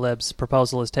Rashida Tlaib's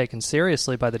proposal is taken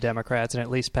seriously by the Democrats and at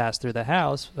least passed through the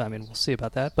House. I mean, we'll see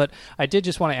about that. But I did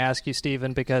just want to ask you,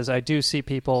 Stephen, because I do see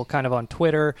people kind of on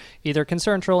Twitter either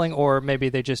concern trolling or maybe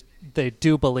they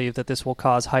do believe that this will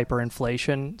cause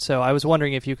hyperinflation. So I was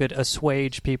wondering if you could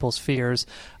assuage people's fears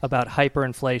about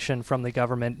hyperinflation from the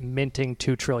government minting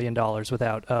 $2 trillion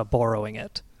without borrowing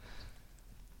it.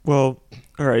 Well,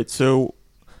 all right, so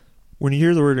when you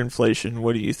hear the word inflation,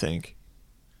 what do you think?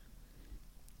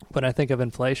 When I think of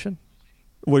inflation?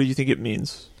 What do you think it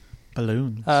means?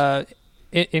 Balloons.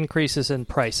 Increases in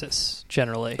prices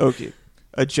generally. Okay.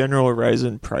 A general rise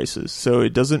in prices. So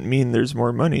it doesn't mean there's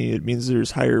more money. It means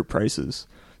there's higher prices.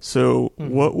 So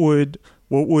what would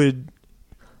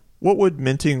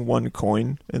minting one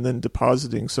coin and then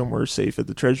depositing somewhere safe at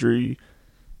the Treasury,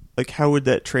 like how would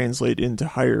that translate into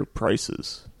higher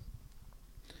prices?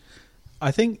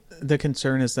 I think the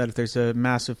concern is that if there's a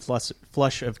massive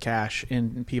flush of cash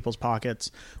in people's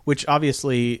pockets, which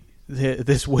obviously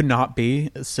this would not be,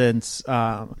 since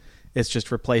it's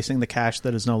just replacing the cash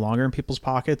that is no longer in people's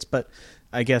pockets. But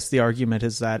I guess the argument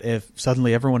is that if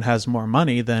suddenly everyone has more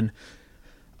money, then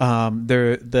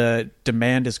the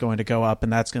demand is going to go up,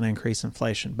 and that's going to increase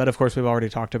inflation. But of course, we've already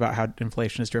talked about how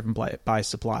inflation is driven by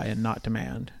supply and not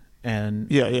demand.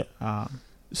 And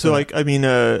so like, I mean,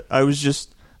 I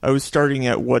was starting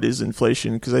at what is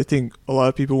inflation, because I think a lot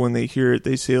of people, when they hear it,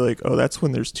 they say like, oh, that's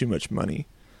when there's too much money.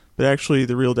 But actually,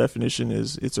 the real definition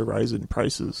is it's a rise in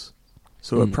prices.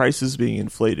 So a price is being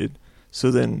inflated. So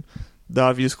then the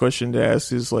obvious question to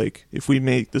ask is like, if we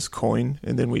make this coin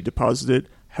and then we deposit it,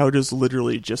 how does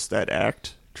literally just that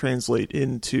act translate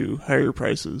into higher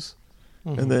prices?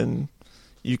 And then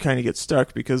you kind of get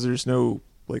stuck because there's no,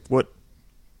 like, what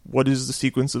is the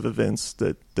sequence of events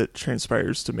that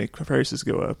transpires to make prices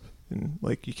go up? And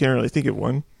like, you can't really think of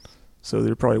one, so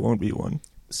there probably won't be one.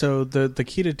 So the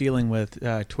key to dealing with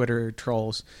Twitter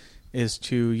trolls is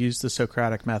to use the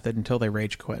Socratic method until they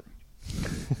rage quit.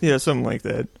 Yeah, something like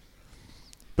that.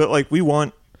 But like, we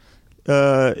want,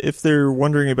 if they're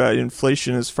wondering about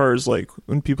inflation as far as like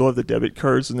when people have the debit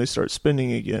cards and they start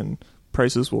spending again,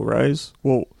 prices will rise.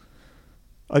 Well,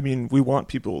 I mean, we want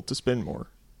people to spend more.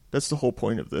 That's the whole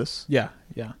point of this. Yeah.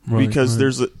 Right, because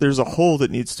there's a hole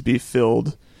that needs to be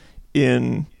filled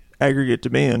in aggregate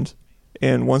demand.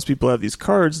 And once people have these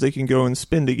cards, they can go and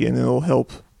spend again, and it'll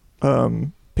help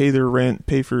pay their rent,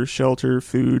 pay for shelter,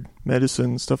 food,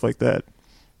 medicine, stuff like that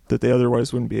they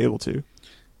otherwise wouldn't be able to.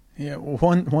 Yeah,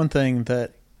 one thing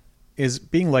that is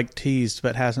being like teased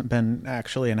but hasn't been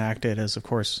actually enacted is, of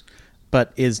course,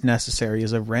 but is necessary,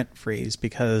 is a rent freeze,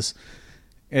 because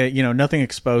nothing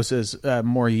exposes a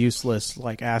more useless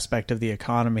like aspect of the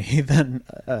economy than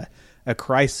a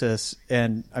crisis.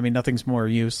 And I mean, nothing's more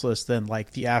useless than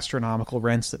like the astronomical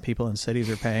rents that people in cities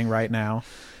are paying right now.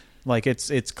 Like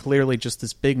it's clearly just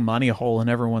this big money hole in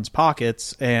everyone's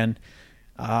pockets, and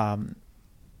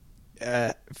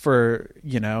for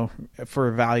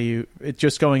value, it's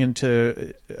just going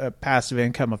into a passive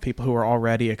income of people who are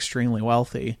already extremely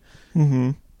wealthy.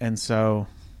 And so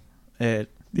like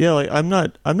I'm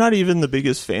not even the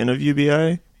biggest fan of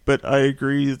UBI, but I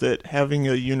agree that having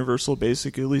a universal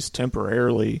basic, at least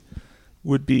temporarily,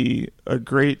 would be a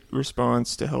great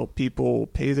response to help people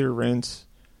pay their rent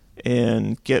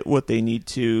and get what they need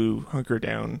to hunker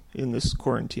down in this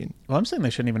quarantine. Well, I'm saying they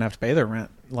shouldn't even have to pay their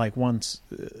rent. Like once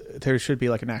there should be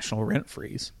like a national rent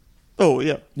freeze. Oh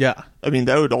yeah. Yeah. I mean,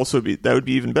 that would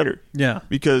be even better. Yeah.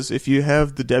 Because if you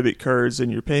have the debit cards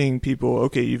and you're paying people,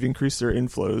 okay, you've increased their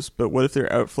inflows, but what if their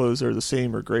outflows are the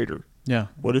same or greater? Yeah.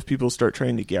 What if people start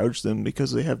trying to gouge them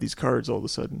because they have these cards all of a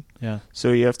sudden? Yeah.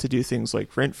 So you have to do things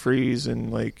like rent freeze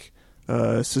and like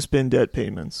suspend debt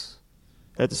payments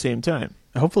at the same time.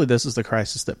 Hopefully this is the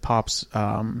crisis that pops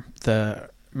the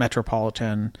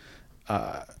metropolitan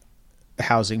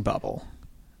housing bubble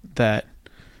that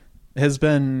has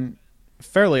been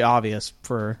fairly obvious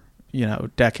for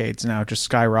decades now, just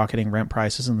skyrocketing rent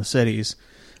prices in the cities,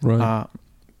 right?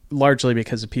 Largely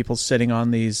because of people sitting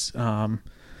on these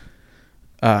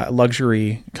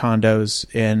luxury condos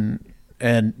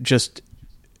and just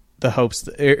the hopes,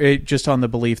 just on the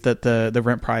belief that the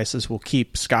rent prices will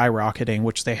keep skyrocketing,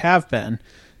 which they have been,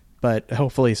 but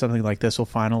hopefully something like this will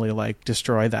finally like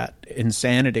destroy that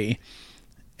insanity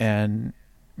and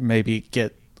maybe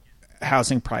get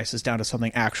housing prices down to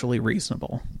something actually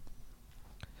reasonable.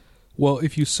 Well,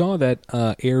 if you saw that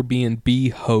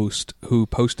Airbnb host who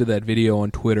posted that video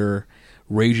on Twitter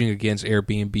raging against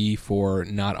Airbnb for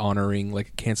not honoring like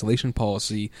a cancellation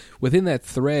policy, within that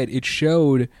thread it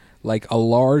showed like a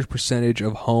large percentage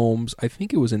of homes, I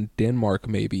think it was in Denmark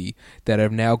maybe, that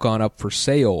have now gone up for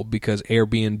sale because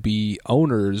Airbnb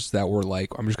owners that were like,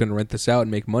 I'm just going to rent this out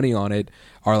and make money on it,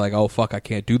 are like, oh fuck, I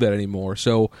can't do that anymore.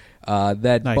 So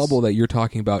that bubble that you're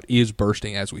talking about is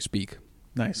bursting as we speak.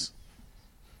 Nice.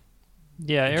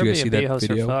 Yeah, Airbnb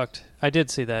hosts are fucked. I did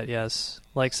see that, yes.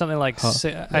 Like something like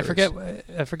I forget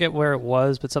where it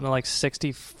was, but something like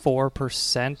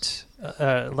 64%.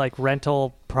 Like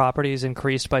rental properties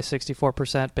increased by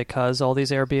 64% because all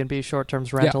these Airbnb short-term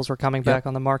rentals were coming back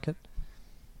on the market.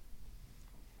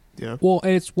 Yeah. Well,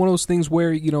 and it's one of those things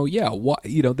where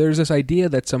there's this idea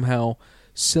that somehow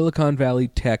Silicon Valley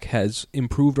tech has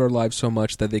improved our lives so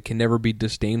much that they can never be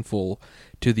disdainful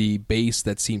to the base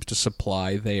that seems to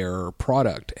supply their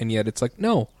product. And yet it's like,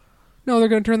 no, they're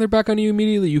going to turn their back on you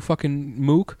immediately, you fucking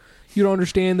mook. You don't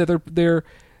understand that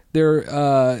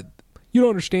you don't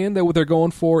understand that what they're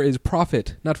going for is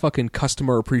profit, not fucking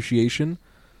customer appreciation.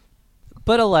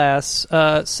 But alas,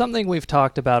 something we've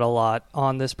talked about a lot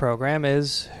on this program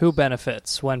is who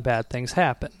benefits when bad things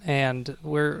happen. And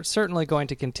we're certainly going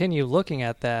to continue looking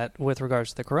at that with regards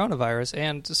to the coronavirus.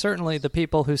 And certainly the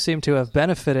people who seem to have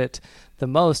benefited the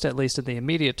most, at least in the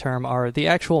immediate term, are the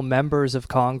actual members of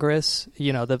Congress,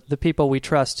 the people we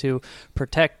trust to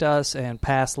protect us and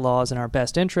pass laws in our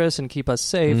best interests and keep us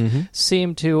safe,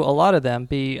 seem to, a lot of them,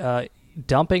 be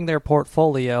dumping their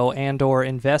portfolio and or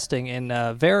investing in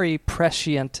very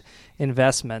prescient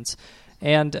investments.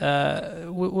 And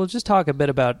we'll just talk a bit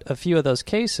about a few of those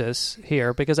cases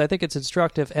here because I think it's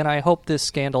instructive, and I hope this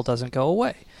scandal doesn't go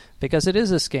away because it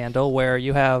is a scandal where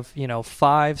you have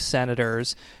 5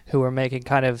 senators who are making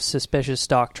kind of suspicious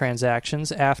stock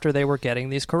transactions after they were getting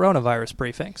these coronavirus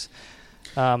briefings.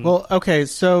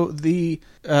 So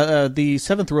the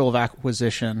seventh rule of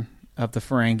acquisition of the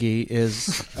Ferengi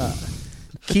is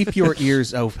keep your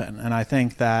ears open, and I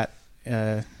think that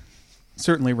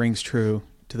certainly rings true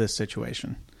to this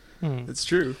situation. It's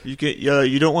true.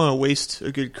 You don't want to waste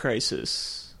a good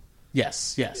crisis.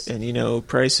 Yes. And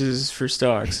prices for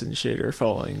stocks and shit are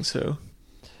falling. So,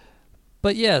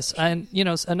 but yes, and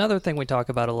another thing we talk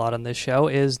about a lot on this show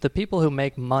is the people who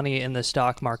make money in the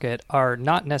stock market are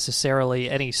not necessarily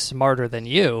any smarter than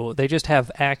you. They just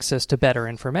have access to better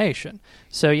information.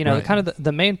 So, right. Kind of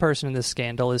the main person in this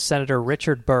scandal is Senator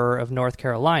Richard Burr of North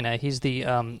Carolina. He's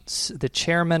the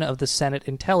chairman of the Senate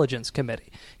Intelligence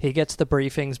Committee. He gets the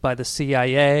briefings by the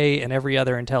CIA and every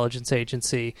other intelligence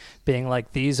agency being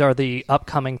like, these are the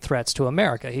upcoming threats to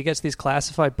America. He gets these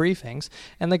classified briefings,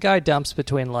 and the guy dumps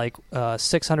between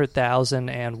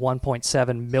 $600,000 and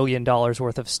 $1.7 million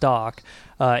worth of stock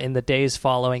in the days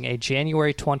following a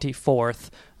January 24th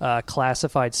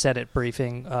classified Senate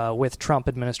briefing with Trump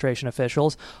administration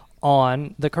officials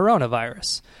on the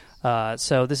coronavirus.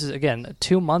 So this is, again,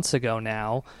 2 months ago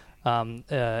now.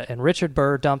 And Richard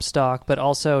Burr dumped stock, but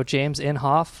also James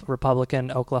Inhofe,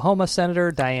 Republican Oklahoma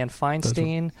Senator, Dianne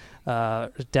Feinstein,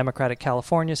 Democratic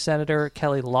California Senator,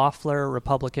 Kelly Loeffler,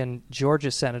 Republican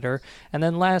Georgia Senator, and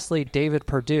then lastly, David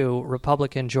Perdue,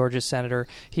 Republican Georgia Senator.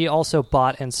 He also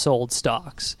bought and sold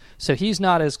stocks. So he's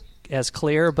not as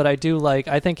clear, but I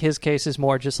think his case is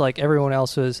more just like everyone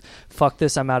else was, fuck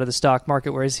this, I'm out of the stock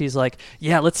market, whereas he's like,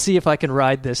 yeah, let's see if I can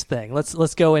ride this thing.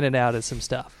 Let's go in and out of some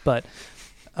stuff. But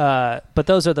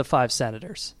those are the 5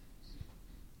 senators.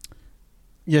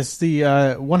 Yes, the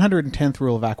 110th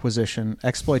rule of acquisition: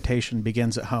 exploitation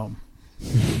begins at home.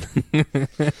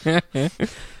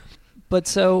 But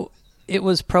so it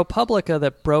was ProPublica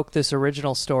that broke this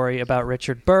original story about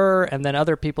Richard Burr, and then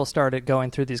other people started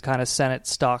going through these kind of Senate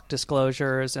stock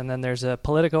disclosures, and then there's a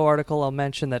Politico article I'll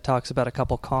mention that talks about a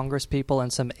couple Congress people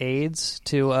and some aides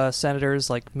to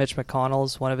senators, like Mitch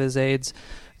McConnell's, one of his aides,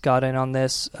 got in on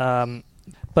this.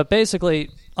 But basically,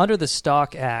 under the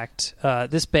Stock Act,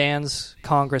 this bans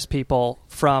Congress people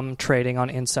from trading on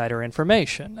insider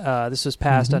information. This was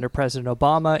passed under President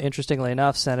Obama. Interestingly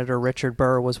enough, Senator Richard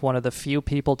Burr was one of the few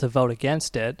people to vote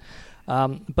against it.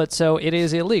 But so it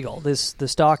is illegal. The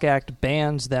Stock Act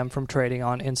bans them from trading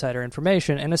on insider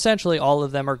information, and essentially all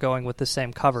of them are going with the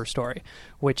same cover story,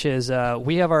 which is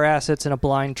we have our assets in a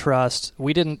blind trust.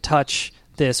 We didn't touch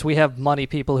this. We have money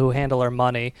people who handle our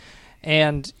money.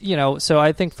 And, so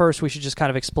I think first we should just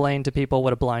kind of explain to people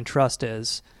what a blind trust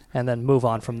is and then move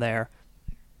on from there.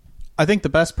 I think the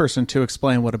best person to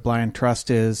explain what a blind trust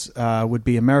is would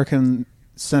be American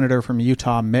Senator from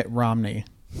Utah, Mitt Romney.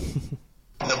 The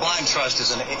blind trust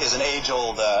is an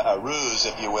age-old ruse,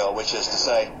 if you will, which is to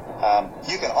say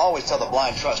you can always tell the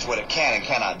blind trust what it can and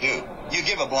cannot do. You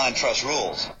give a blind trust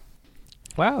rules.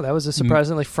 Wow, that was a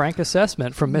surprisingly frank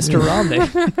assessment from Mr. Romney.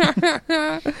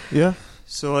 Yeah.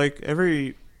 So,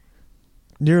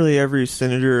 nearly every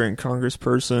senator and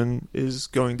congressperson is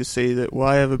going to say that, well,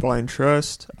 I have a blind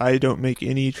trust. I don't make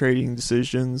any trading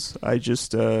decisions. I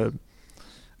just, all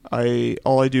I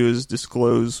do is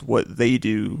disclose what they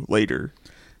do later.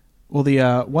 Well, the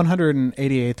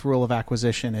 188th rule of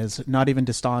acquisition is not even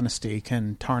dishonesty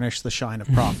can tarnish the shine of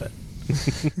profit.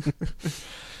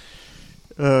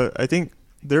 I think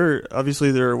there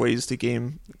are ways to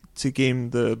game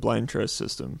the blind trust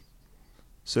system.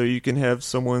 So you can have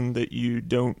someone that you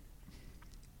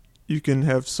can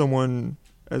have someone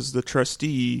as the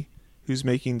trustee who's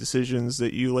making decisions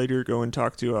that you later go and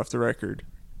talk to off the record.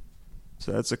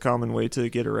 So that's a common way to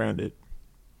get around it.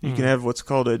 You can have what's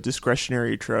called a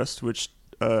discretionary trust, which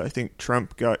I think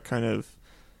Trump got kind of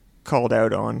called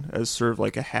out on as sort of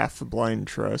like a half-blind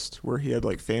trust, where he had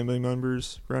like family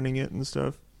members running it and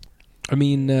stuff. I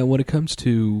mean, when it comes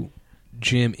to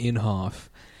Jim Inhofe,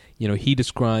 he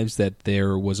describes that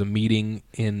there was a meeting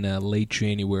in late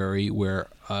January where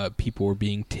people were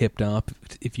being tipped off,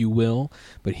 if you will,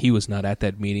 but he was not at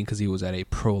that meeting because he was at a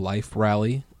pro-life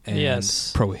rally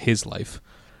and pro-his life.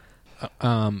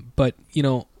 But,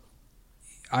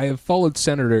 I have followed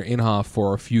Senator Inhofe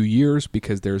for a few years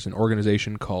because there's an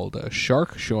organization called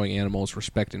Shark, Showing Animals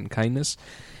Respect and Kindness.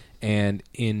 And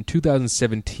in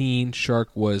 2017, Shark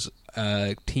was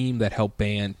a team that helped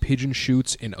ban pigeon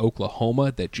shoots in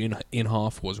Oklahoma that Jim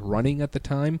Inhofe was running at the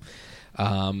time.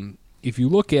 If you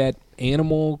look at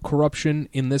animal corruption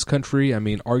in this country, I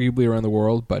mean, arguably around the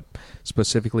world, but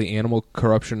specifically animal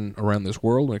corruption around this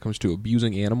world when it comes to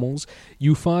abusing animals,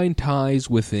 you find ties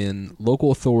within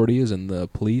local authorities and the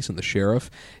police and the sheriff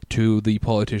to the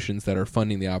politicians that are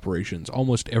funding the operations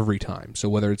almost every time. So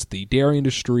whether it's the dairy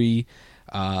industry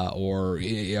whether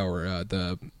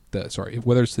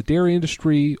it's the dairy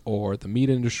industry or the meat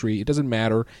industry, it doesn't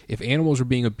matter. If animals are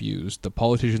being abused, the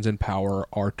politicians in power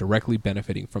are directly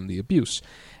benefiting from the abuse.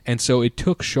 And so it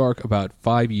took Shark about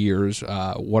 5 years.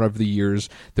 One of the years,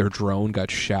 their drone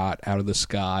got shot out of the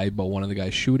sky by one of the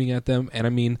guys shooting at them. And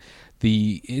I mean,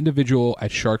 the individual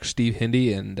at Shark, Steve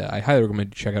Hindy, and I highly recommend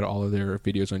you check out all of their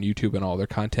videos on YouTube and all their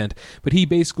content, but he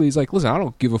basically is like, listen, I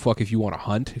don't give a fuck if you want to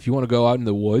hunt. If you want to go out in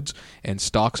the woods and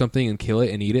stalk something and kill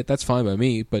it and eat it, that's fine by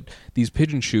me, but these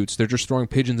pigeon shoots, they're just throwing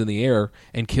pigeons in the air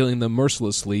and killing them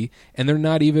mercilessly, and they're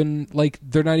not even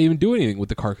doing anything with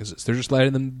the carcasses. They're just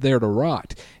letting them there to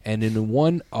rot. And in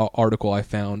one article I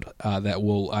found that I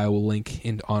will link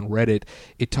on Reddit,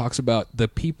 it talks about the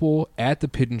people at the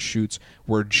pigeon shoots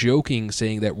were joking,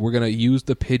 saying that we're going to use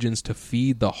the pigeons to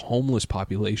feed the homeless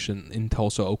population in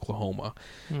Tulsa, Oklahoma.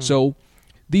 So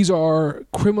these are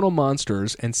criminal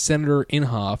monsters, and Senator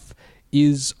Inhofe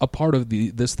is a part of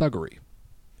this thuggery.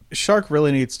 Shark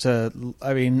really needs to,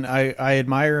 I mean, I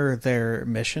admire their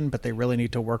mission, but they really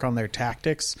need to work on their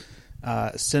tactics.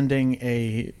 Sending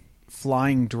a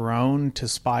flying drone to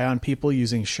spy on people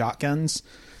using shotguns,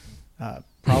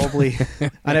 probably,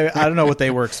 I don't know what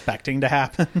they were expecting to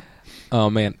happen. Oh,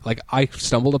 man. Like, I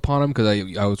stumbled upon them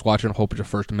because I was watching a whole bunch of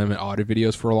First Amendment audit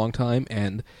videos for a long time.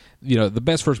 And, the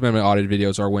best First Amendment audit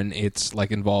videos are when it's, like,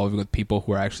 involving with people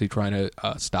who are actually trying to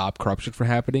stop corruption from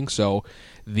happening. So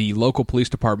the local police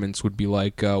departments would be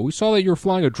like, we saw that you were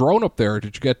flying a drone up there.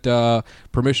 Did you get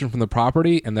permission from the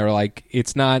property? And they're like,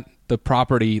 it's not the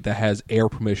property that has air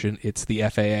permission. It's the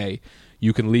FAA.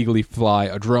 You can legally fly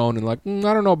a drone, and I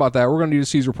don't know about that. We're going to need to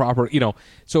seize your property.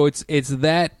 So it's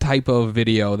that type of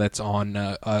video that's on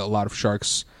a lot of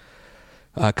Shark's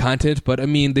content. But I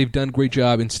mean, they've done a great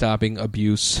job in stopping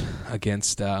abuse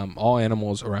against all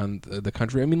animals around the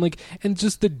country. I mean, and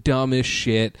just the dumbest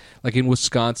shit. Like in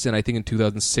Wisconsin, I think in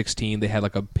 2016, they had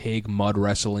a pig mud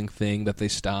wrestling thing that they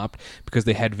stopped because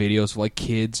they had videos of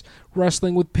kids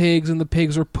wrestling with pigs, and the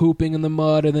pigs are pooping in the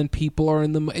mud, and then people are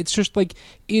in the mud. It's just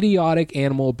idiotic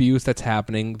animal abuse that's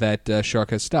happening that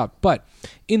Shark has stopped. But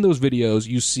in those videos,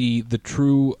 you see the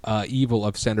true evil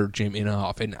of Senator Jim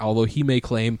Inhofe. And although he may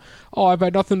claim, "Oh, I've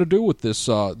had nothing to do with this,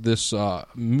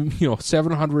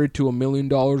 $700 to $1 million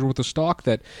worth of stock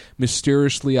that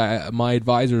mysteriously my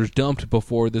advisors dumped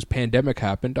before this pandemic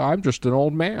happened. I'm just an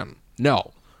old man."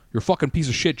 No, you're a fucking piece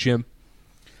of shit, Jim.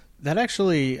 That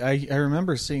actually, I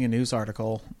remember seeing a news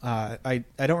article. I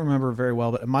don't remember very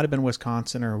well, but it might have been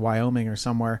Wisconsin or Wyoming or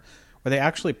somewhere, where they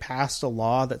actually passed a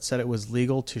law that said it was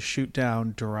legal to shoot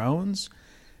down drones.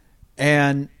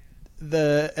 And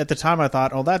at the time I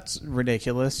thought, oh, that's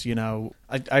ridiculous.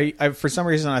 I for some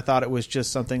reason I thought it was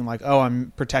just something like, oh,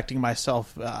 I'm protecting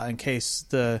myself in case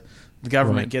the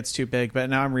government gets too big.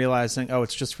 But now I'm realizing, oh,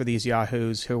 it's just for these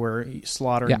yahoos who were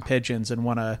slaughtering pigeons and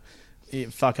want to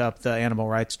fuck up the animal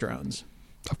rights drones.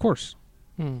 Of course.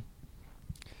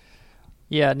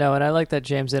 Yeah, no, and I like that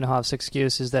James Inhofe's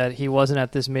excuse is that he wasn't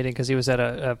at this meeting because he was at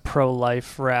a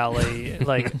pro-life rally.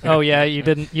 Oh yeah, you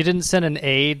didn't send an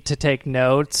aide to take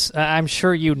notes. I'm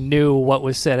sure you knew what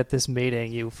was said at this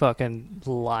meeting, you fucking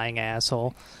lying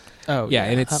asshole. Oh yeah,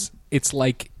 and it's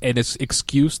like an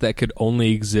excuse that could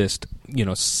only exist,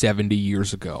 70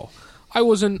 years ago. I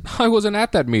wasn't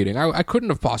at that meeting. I couldn't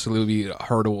have possibly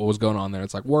heard of what was going on there.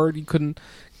 It's like, word, you couldn't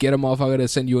get a motherfucker to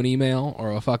send you an email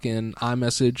or a fucking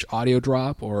iMessage audio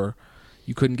drop, or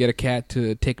you couldn't get a cat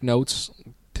to take notes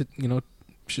to,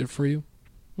 shit for you.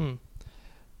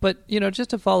 But,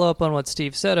 just to follow up on what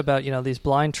Steve said about, these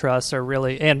blind trusts are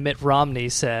really, and Mitt Romney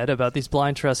said about these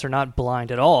blind trusts are not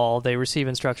blind at all. They receive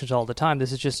instructions all the time.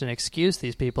 This is just an excuse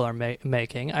these people are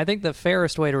making. I think the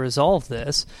fairest way to resolve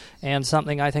this, and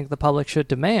something I think the public should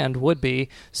demand, would be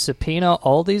subpoena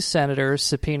all these senators,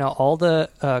 subpoena all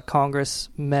the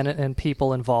congressmen and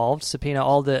people involved, subpoena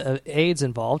all the aides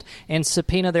involved, and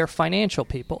subpoena their financial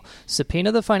people.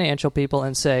 Subpoena the financial people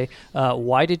and say,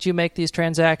 why did you make these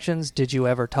transactions? Did you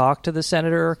ever talk to the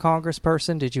senator or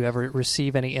congressperson? Did you ever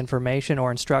receive any information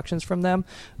or instructions from them?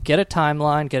 Get a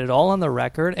timeline, get it all on the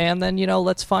record, and then,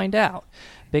 let's find out.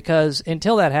 Because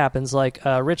until that happens, like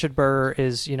Richard Burr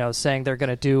is, saying they're going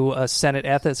to do a Senate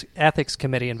Ethics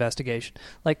Committee investigation.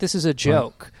 Like, this is a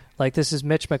joke. Right. Like, this is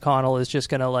Mitch McConnell is just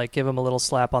going to, give him a little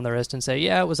slap on the wrist and say,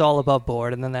 yeah, it was all above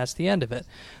board, and then that's the end of it.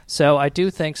 So I do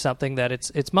think something that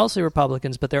it's mostly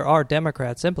Republicans, but there are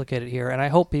Democrats implicated here, and I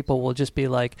hope people will just be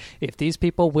like, if these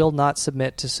people will not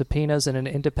submit to subpoenas in an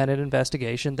independent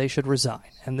investigation, they should resign.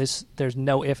 And there's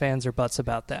no ifs, ands, or buts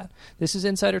about that. This is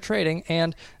insider trading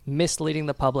and misleading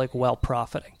the public while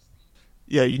profiting.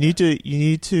 Yeah, you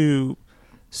need to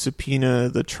subpoena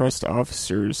the trust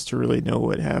officers to really know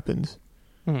what happened.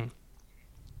 And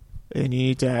you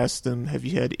need to ask them, have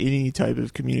you had any type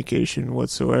of communication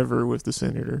whatsoever with the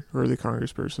senator or the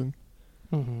congressperson?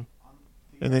 And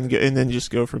then just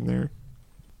go from there.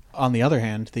 On the other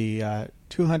hand, the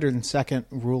 202nd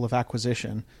rule of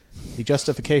acquisition, the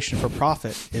justification for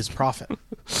profit is profit.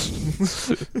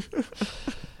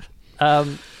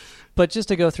 But just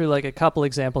to go through a couple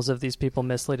examples of these people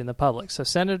misleading the public. So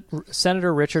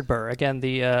Senator Richard Burr, again,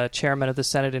 the chairman of the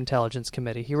Senate Intelligence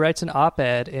Committee, he writes an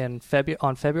op-ed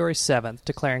on February 7th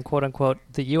declaring, quote unquote,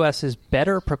 the U.S. is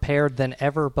better prepared than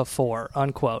ever before,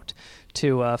 unquote,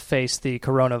 to face the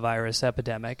coronavirus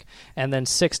epidemic. And then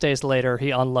 6 days later,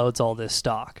 he unloads all this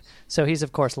stock. So he's,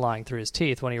 of course, lying through his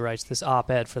teeth when he writes this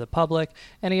op-ed for the public.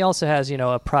 And he also has,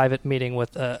 a private meeting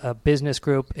with a business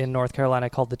group in North Carolina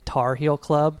called the Tar Heel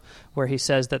Club, where he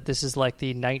says that this is like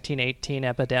the 1918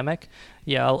 epidemic.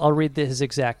 Yeah, I'll read his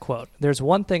exact quote. There's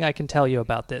one thing I can tell you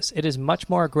about this. It is much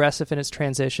more aggressive in its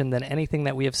transition than anything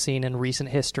that we have seen in recent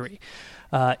history.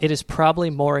 It is probably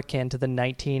more akin to the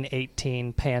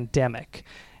 1918 pandemic.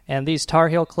 And these Tar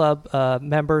Heel Club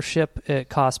membership, it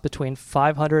costs between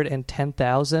 $500 and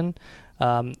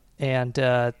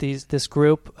 $10,000. This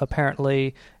group,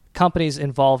 apparently, companies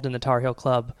involved in the Tar Heel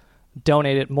Club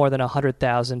donated more than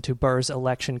 $100,000 to Burr's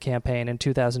election campaign in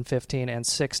 2015 and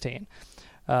 16.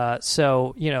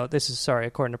 This is,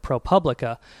 according to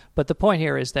ProPublica, but the point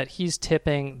here is that he's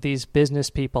tipping these business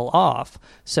people off.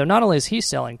 So not only is he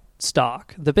selling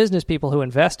stock, the business people who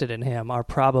invested in him are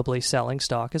probably selling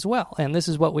stock as well. And this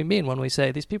is what we mean when we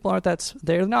say these people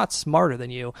they're not smarter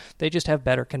than you. They just have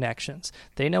better connections.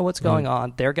 They know what's going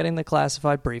on. They're getting the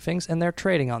classified briefings and they're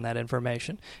trading on that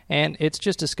information. And it's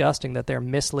just disgusting that they're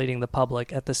misleading the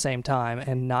public at the same time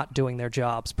and not doing their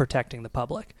jobs protecting the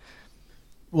public.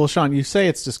 Well, Sean, you say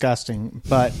it's disgusting,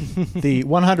 but the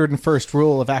 101st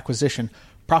rule of acquisition,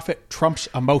 profit trumps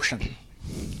emotion.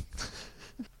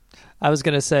 I was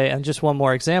going to say, and just one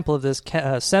more example of this,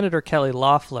 Senator Kelly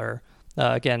Loeffler,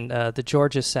 the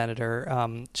Georgia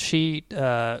senator, she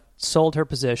sold her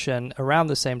position around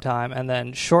the same time and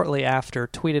then shortly after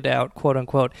tweeted out, quote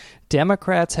unquote,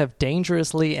 Democrats have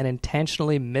dangerously and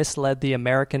intentionally misled the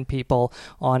American people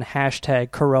on hashtag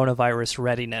coronavirus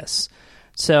readiness.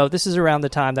 So this is around the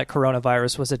time that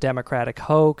coronavirus was a Democratic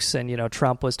hoax and,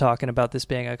 Trump was talking about this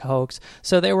being a hoax.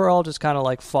 So they were all just kind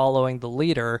of following the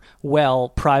leader while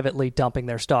privately dumping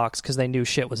their stocks because they knew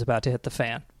shit was about to hit the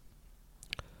fan.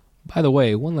 By the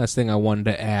way, one last thing I wanted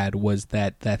to add was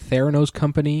that Theranos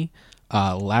company,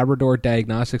 Labrador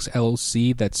Diagnostics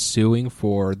LLC, that's suing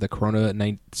for the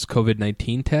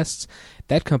COVID-19 tests,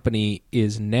 that company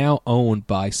is now owned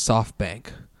by SoftBank.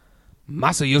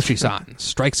 Masayoshi-san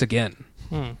strikes again.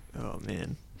 Oh,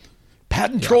 man.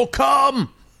 Patent troll,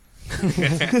 come!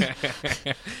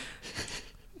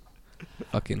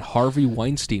 Fucking Harvey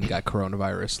Weinstein got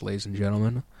coronavirus, ladies and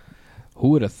gentlemen.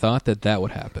 Who would have thought that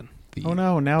would happen? Oh,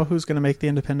 no. Now who's going to make the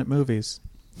independent movies?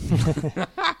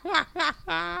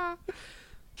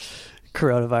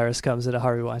 Coronavirus comes into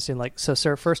Harvey Weinstein. So,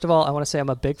 sir, first of all, I want to say I'm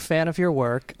a big fan of your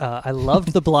work. I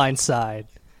loved The Blind Side.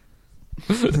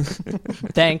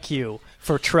 Thank you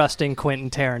for trusting Quentin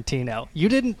Tarantino. You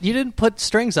didn't put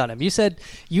strings on him. You said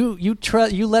you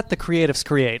let the creatives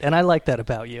create, and I like that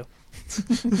about you.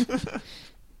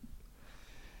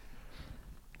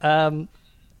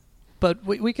 But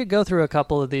we could go through a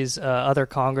couple of these other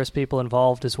Congress people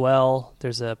involved as well.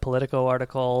 There's a Politico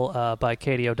article by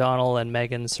Katie O'Donnell and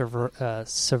Megan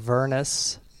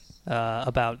Severnus.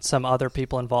 about some other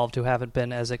people involved who haven't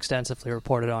been as extensively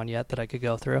reported on yet that I could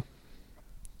go through.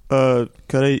 Could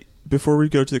I, before we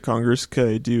go to the Congress, could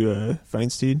I do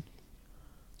Feinstein?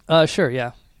 Sure,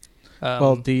 yeah.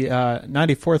 Well, the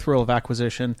 94th rule of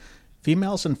acquisition,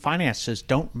 females and finances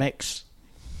don't mix.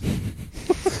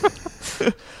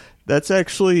 That's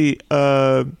actually,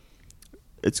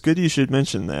 it's good you should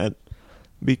mention that,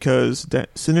 because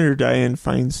Senator Dianne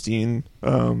Feinstein,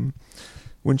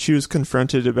 when she was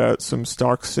confronted about some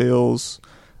stock sales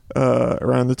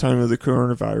around the time of the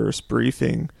coronavirus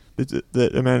briefing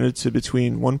that amounted to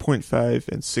between 1.5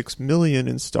 and 6 million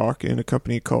in stock in a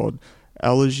company called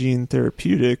Allogene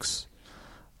Therapeutics,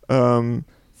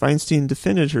 Feinstein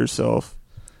defended herself.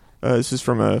 This is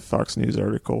from a Fox News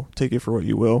article. Take it for what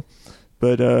you will.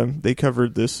 But they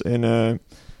covered this, and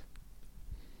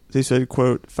they said,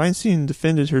 quote, Feinstein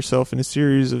defended herself in a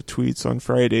series of tweets on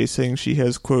Friday, saying she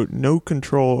has, quote, no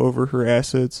control over her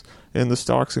assets, and the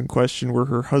stocks in question were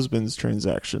her husband's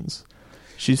transactions.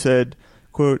 She said,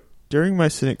 quote, during my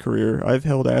Senate career, I've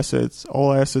held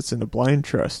all assets in a blind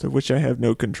trust, of which I have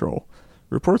no control.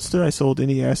 Reports that I sold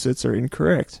any assets are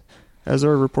incorrect, as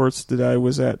are reports that I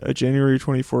was at a January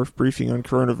 24th briefing on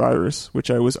coronavirus, which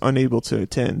I was unable to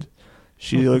attend.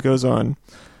 She goes on,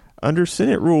 under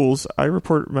Senate rules, I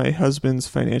report my husband's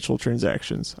financial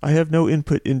transactions. I have no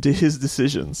input into his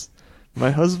decisions. My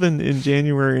husband, in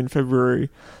January and February,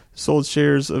 sold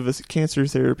shares of a cancer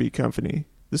therapy company.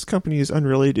 This company is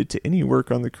unrelated to any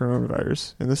work on the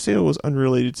coronavirus, and the sale was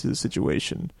unrelated to the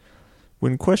situation.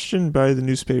 When questioned by the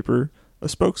newspaper, a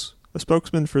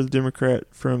spokesman for the Democrat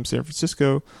from San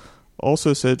Francisco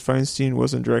also said Feinstein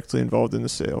wasn't directly involved in the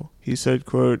sale. He said,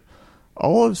 quote,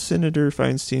 all of Senator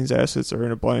Feinstein's assets are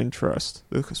in a blind trust,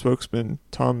 the spokesman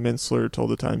Tom Mensler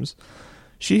told the Times.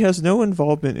 She has no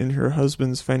involvement in her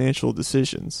husband's financial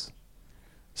decisions.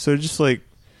 So just like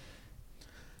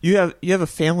you have a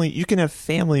family, you can have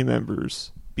family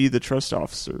members be the trust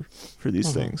officer for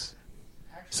these things.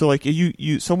 So like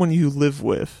you someone you live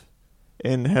with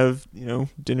and have,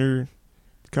 dinner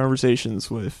conversations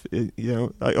with,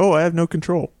 like, oh, I have no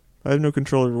control. I have no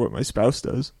control over what my spouse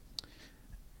does.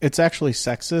 It's actually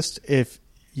sexist if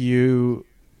you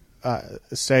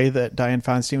say that Dianne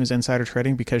Feinstein was insider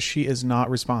trading, because she is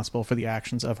not responsible for the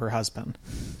actions of her husband.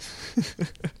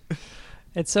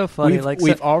 It's so funny.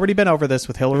 We've already been over this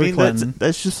with Hillary Clinton.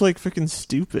 That's just like freaking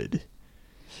stupid.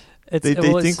 They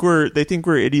think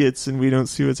we're idiots and we don't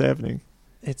see what's happening.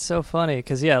 It's so funny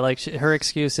because, her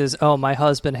excuse is, oh, my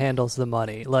husband handles the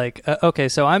money. Okay,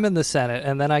 so I'm in the Senate,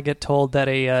 and then I get told that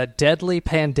a deadly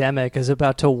pandemic is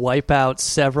about to wipe out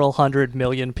several 100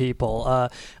 million people.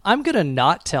 I'm going to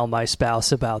not tell my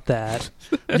spouse about that.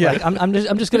 Yeah. I'm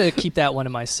just going to keep that one to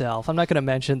myself. I'm not going to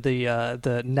mention the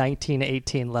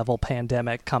 1918 level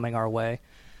pandemic coming our way.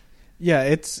 Yeah,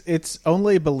 it's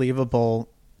only believable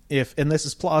if, and this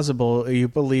is plausible, you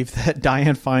believe that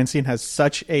Dianne Feinstein has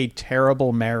such a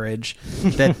terrible marriage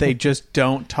that they just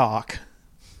don't talk.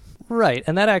 Right,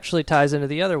 and that actually ties into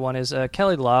the other one is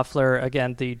Kelly Loeffler,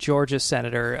 again, the Georgia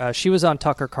senator. She was on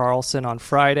Tucker Carlson on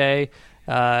Friday.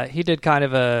 He did kind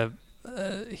of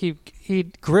he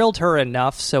grilled her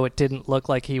enough so it didn't look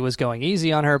like he was going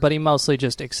easy on her, but he mostly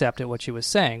just accepted what she was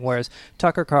saying. Whereas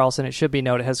Tucker Carlson, it should be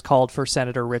noted, has called for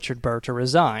Senator Richard Burr to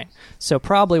resign. So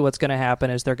probably what's going to happen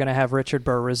is they're going to have Richard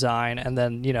Burr resign, and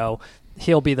then,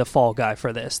 he'll be the fall guy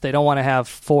for this. They don't want to have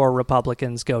 4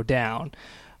 Republicans go down.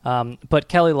 But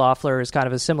Kelly Loeffler is kind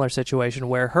of a similar situation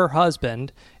where her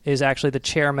husband is actually the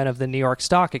chairman of the New York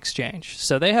Stock Exchange.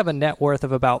 So they have a net worth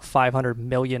of about $500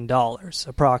 million,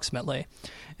 approximately.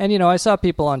 And, I saw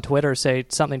people on Twitter say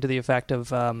something to the effect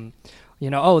of,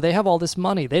 oh, they have all this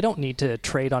money. They don't need to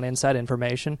trade on inside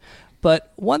information.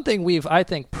 But one thing we've, I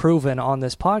think, proven on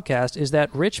this podcast is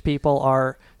that rich people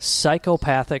are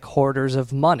psychopathic hoarders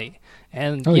of money.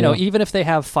 And, even if they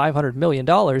have $500 million,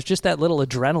 just that little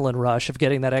adrenaline rush of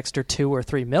getting that extra $2 or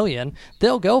 $3 million,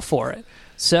 they'll go for it.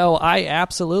 So I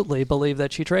absolutely believe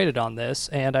that she traded on this,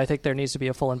 and I think there needs to be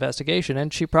a full investigation.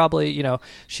 And she probably,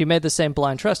 she made the same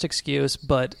blind trust excuse,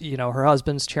 but, her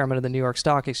husband's chairman of the New York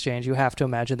Stock Exchange, you have to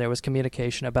imagine there was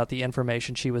communication about the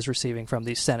information she was receiving from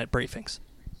these Senate briefings.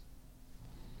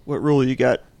 What rule you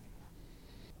got?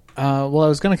 Well, I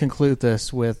was going to conclude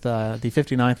this with the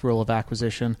 59th rule of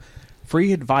acquisition.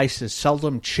 Free advice is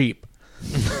seldom cheap.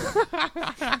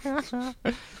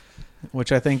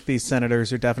 Which I think these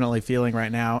senators are definitely feeling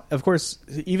right now. Of course,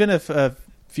 even if a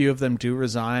few of them do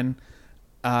resign,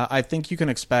 I think you can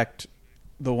expect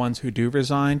the ones who do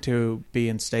resign to be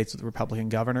in states with Republican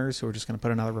governors who are just going to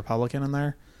put another Republican in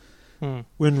there.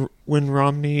 When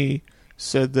Romney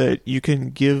said that you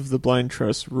can give the blind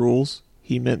trust rules,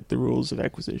 he meant the rules of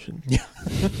acquisition. Yeah.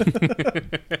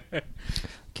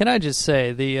 Can I just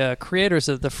say, the creators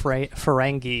of the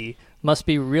Ferengi must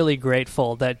be really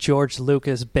grateful that George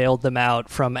Lucas bailed them out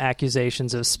from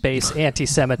accusations of space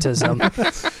anti-Semitism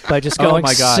by just going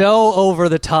so over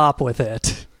the top with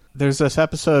it. There's this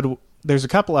episode. There's a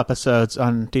couple episodes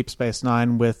on Deep Space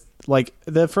Nine with like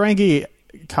the Ferengi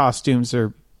costumes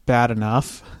are bad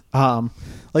enough.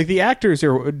 Like the actors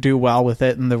do well with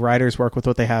it, and the writers work with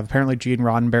what they have. Apparently, Gene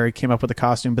Roddenberry came up with a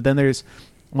costume, but then there's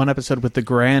one episode with the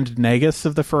Grand Nagus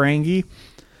of the Ferengi,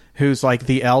 who's like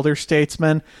the elder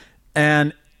statesman,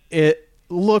 and it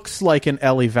looks like an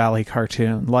Ellie Valley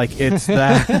cartoon. Like it's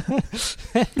that.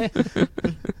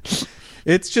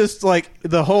 It's just like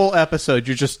the whole episode,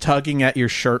 you're just tugging at your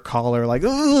shirt collar, like,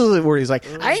 ooh, where he's like,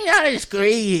 I'm not as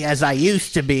greedy as I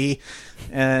used to be.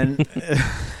 And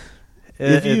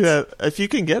if you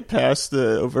can get past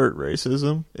the overt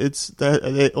racism, it's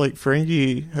that like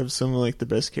Ferengi have some of like the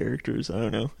best characters, I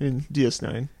don't know, in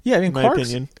DS9. Yeah, I mean, in my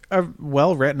Quark's opinion. a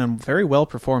well written and very well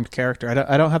performed character.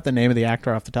 I don't have the name of the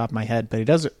actor off the top of my head, but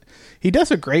he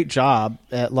does a great job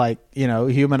at, like, you know,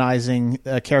 humanizing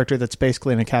a character that's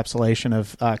basically an encapsulation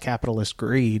of capitalist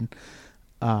greed.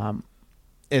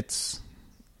 It's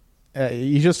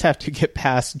you just have to get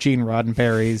past Gene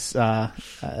Roddenberry's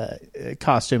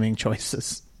costuming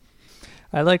choices.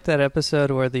 I like that episode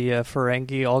where the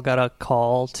Ferengi all got a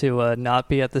call to not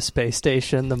be at the space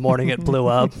station the morning it blew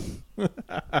up.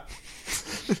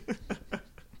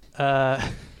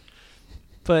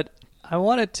 But I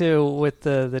wanted to, with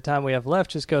the time we have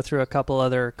left, just go through a couple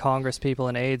other Congress people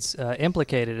and aides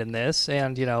implicated in this,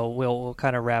 and we'll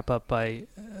kind of wrap up by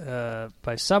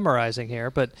summarizing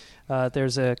here. But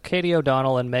there's a Katie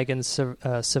O'Donnell and Megan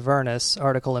Severnus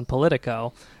article in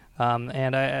Politico,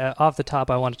 and off the top,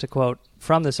 I wanted to quote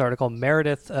from this article.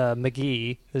 Meredith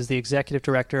McGee is the executive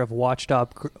director of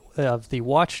the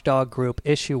Watchdog Group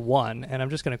Issue 1, and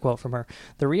I'm just going to quote from her.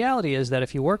 The reality is that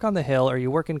if you work on the Hill or you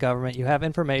work in government, you have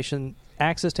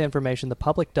access to information the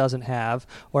public doesn't have,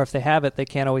 or if they have it, they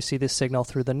can't always see the signal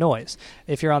through the noise.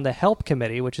 If you're on the HELP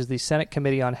Committee, which is the Senate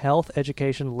Committee on Health,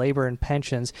 Education, Labor, and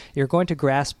Pensions, you're going to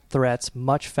grasp threats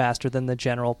much faster than the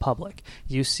general public.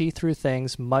 You see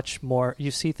things much more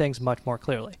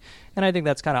clearly. And I think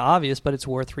that's kind of obvious, but it's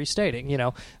worth restating.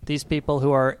 These people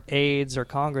who are aides or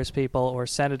Congress people or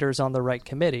senators on the right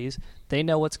committees, they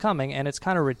know what's coming, and it's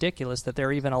kind of ridiculous that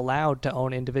they're even allowed to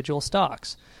own individual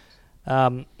stocks.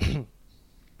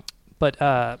 But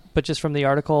just from the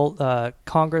article,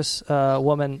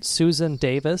 Congresswoman Susan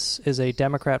Davis is a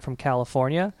Democrat from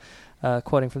California.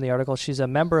 Quoting from the article, she's a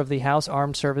member of the House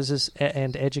Armed Services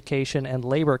and Education and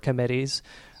Labor Committees.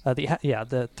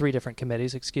 The three different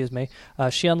committees, excuse me.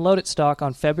 She unloaded stock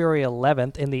on February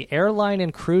 11th in the airline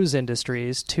and cruise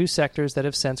industries, two sectors that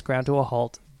have since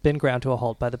been ground to a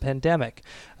halt by the pandemic,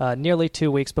 nearly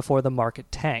 2 weeks before the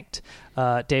market tanked.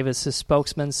 Davis's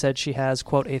spokesman said she has,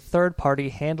 quote, a third party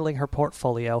handling her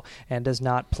portfolio and does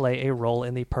not play a role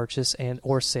in the purchase and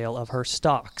or sale of her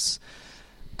stocks.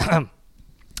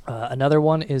 Another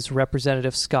one is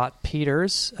Representative Scott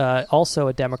Peters, also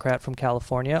a Democrat from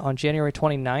California. On January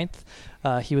 29th,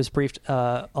 he was briefed,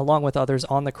 along with others,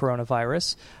 on the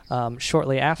coronavirus.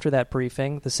 Shortly after that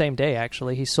briefing, the same day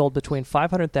actually, he sold between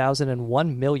 $500,000 and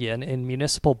 $1 million in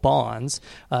municipal bonds.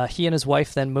 He and his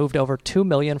wife then moved over $2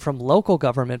 million from local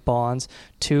government bonds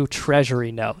to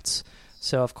Treasury notes.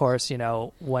 So, of course,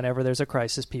 whenever there's a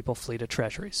crisis, people flee to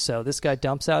treasuries. So this guy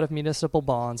dumps out of municipal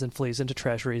bonds and flees into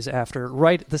treasuries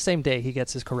right the same day he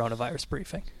gets his coronavirus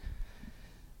briefing.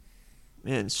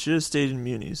 Man, should have stayed in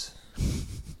munis.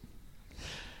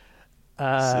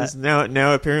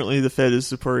 Now apparently the Fed is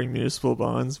supporting municipal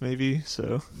bonds, maybe.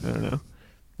 So, I don't know.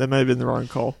 That might have been the wrong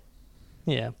call.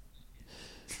 Yeah.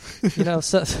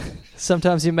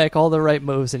 Sometimes you make all the right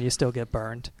moves and you still get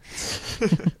burned.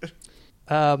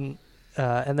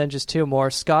 And then just two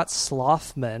more. Scott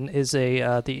Slothman is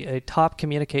a top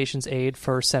communications aide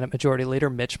for Senate Majority Leader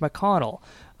Mitch McConnell.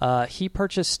 He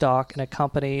purchased stock in a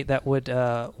company that would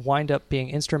wind up being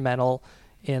instrumental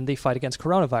in the fight against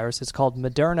coronavirus. It's called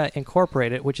Moderna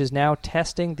Incorporated, which is now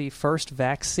testing the first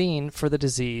vaccine for the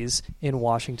disease in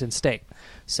Washington State.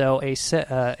 So a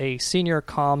senior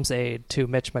comms aide to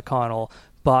Mitch McConnell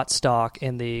bought stock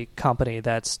in the company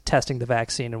that's testing the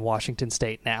vaccine in Washington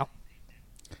State now.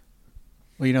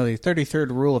 Well, the 33rd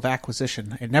rule of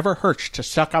acquisition. It never hurts to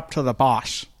suck up to the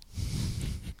boss.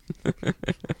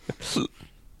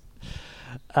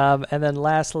 And then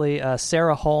lastly,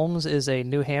 Sarah Holmes is a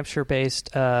New Hampshire-based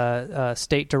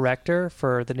state director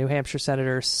for the New Hampshire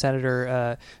Senator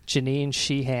Janine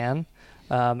Sheehan.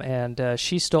 And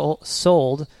she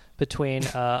sold between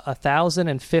 1,000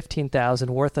 and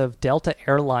 15,000 worth of Delta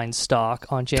Airlines stock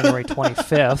on January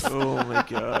 25th. Oh my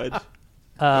god.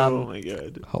 Oh my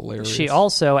god. Hilarious. She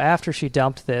also, after she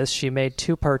dumped this, she made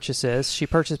two purchases. She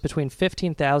purchased between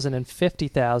 15,000 and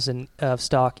 50,000 of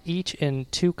stock each in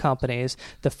two companies.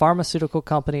 The pharmaceutical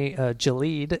company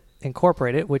Gilead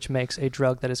Incorporated, which makes a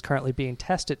drug that is currently being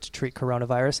tested to treat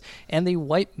coronavirus, and the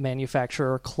wipe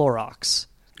manufacturer Clorox.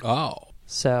 Oh.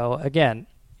 So, again,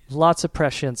 lots of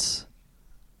prescience.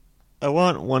 I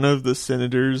want one of the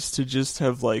senators to just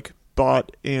have, like,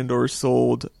 bought and or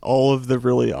sold all of the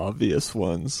really obvious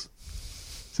ones.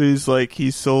 So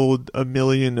he sold 1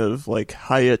 million of, like,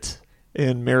 Hyatt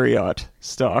and Marriott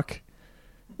stock,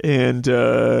 and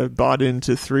bought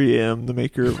into 3M, the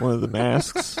maker of one of the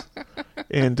masks.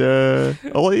 And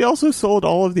he also sold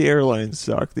all of the airline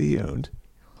stock that he owned.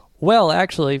 Well,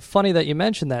 actually, funny that you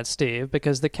mentioned that, Steve,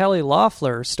 because the Kelly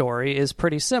Loeffler story is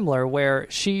pretty similar, where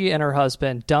she and her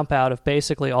husband dump out of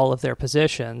basically all of their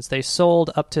positions. They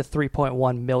sold up to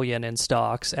 $3.1 million in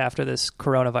stocks after this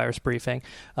coronavirus briefing.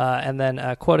 And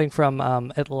then, quoting from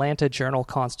Atlanta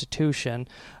Journal-Constitution,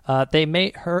 they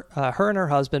made her and her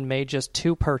husband made just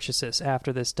two purchases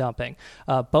after this dumping,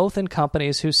 both in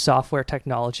companies whose software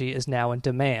technology is now in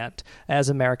demand, as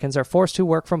Americans are forced to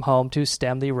work from home to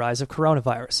stem the rise of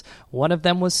coronavirus. One of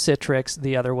them was Citrix,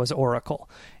 the other was Oracle.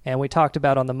 And we talked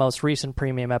about on the most recent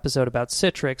premium episode about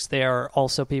Citrix, they are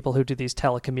also people who do these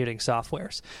telecommuting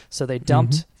softwares. So they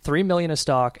dumped $3 million of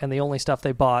stock, and the only stuff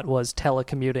they bought was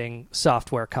telecommuting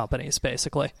software companies,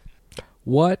 basically.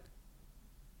 What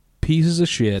pieces of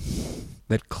shit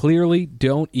that clearly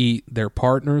don't eat their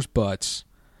partner's butts,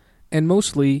 and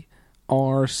mostly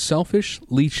are selfish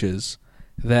leeches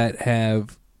that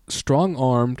have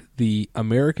strong-armed the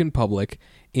American public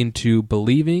into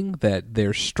believing that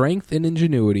their strength and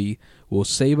ingenuity will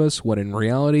save us, when in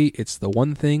reality it's the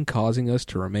one thing causing us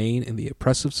to remain in the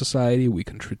oppressive society we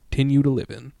continue to live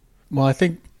in. Well, I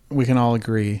think we can all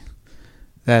agree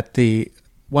that the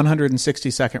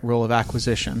 160-second rule of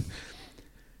acquisition,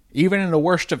 even in the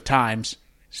worst of times,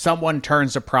 someone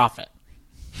turns a profit.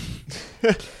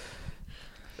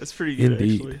 That's pretty good,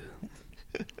 Indeed.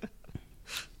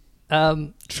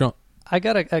 actually. Sean, I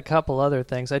got a couple other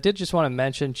things. I did just want to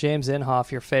mention James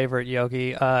Inhofe, your favorite,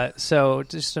 Yogi. So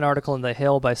just an article in The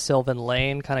Hill by Sylvan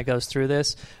Lane kind of goes through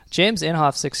this. James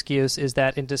Inhofe's excuse is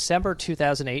that in December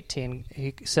 2018,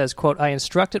 he says, quote, "I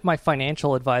instructed my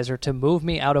financial advisor to move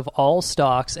me out of all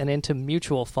stocks and into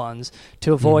mutual funds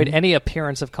to avoid any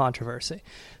appearance of controversy."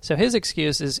 So his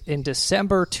excuse is in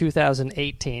December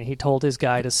 2018, he told his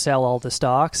guy to sell all the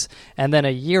stocks, and then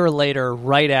a year later,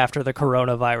 right after the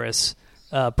coronavirus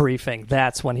briefing,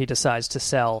 that's when he decides to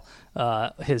sell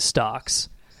his stocks.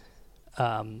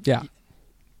 yeah,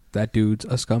 that dude's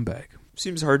a scumbag.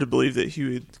 Seems hard to believe that he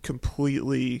would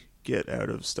completely get out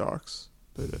of stocks.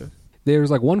 But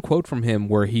There's like one quote from him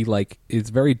where he like, it's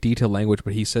very detailed language,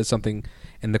 but he says something,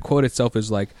 and the quote itself is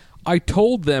like, "I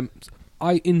told them,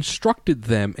 I instructed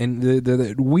them," and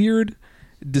the weird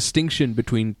distinction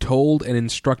between told and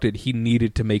instructed he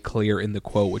needed to make clear in the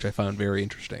quote, which I found very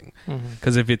interesting.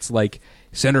 Because if it's like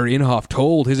Senator Inhofe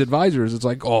told his advisors, it's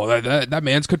like, oh, that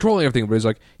man's controlling everything. But it's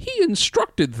like, he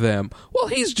instructed them. Well,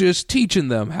 he's just teaching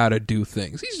them how to do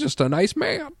things. He's just a nice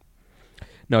man.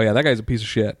 No, yeah, that guy's a piece of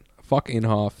shit. Fuck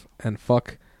Inhofe, and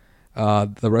fuck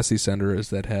the rest of these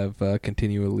senators that have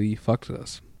continually fucked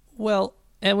us. Well,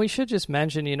 and we should just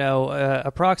mention,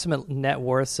 approximate net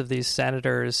worths of these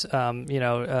senators.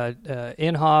 Inhofe,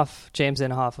 James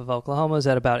Inhofe of Oklahoma, is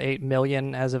at about $8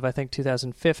 million as of, I think,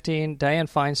 2015. Dianne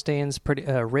Feinstein's pretty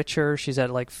richer. She's at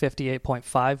like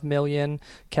 $58.5 million.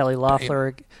 Kelly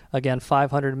Loeffler, again,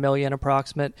 $500 million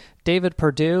approximate. David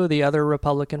Perdue, the other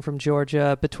Republican from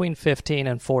Georgia, between $15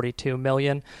 and $42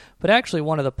 million. But actually,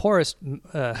 one of the poorest,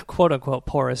 quote-unquote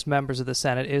poorest members of the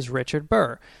Senate is Richard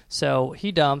Burr. So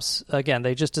he dumps, again,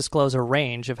 they just disclose a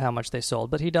range of how much they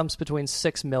sold, but he dumps between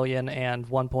 $6 million and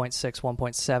 $1.6,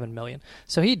 $1.7 million.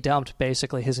 So he dumped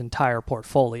basically his entire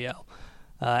portfolio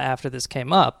after this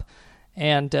came up.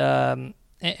 And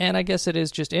I guess it is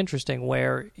just interesting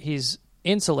where he's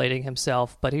insulating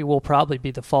himself, but he will probably be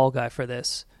the fall guy for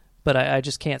this. But I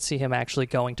just can't see him actually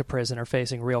going to prison or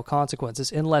facing real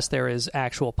consequences unless there is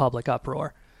actual public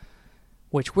uproar,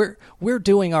 which we're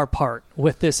doing our part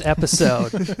with this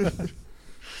episode.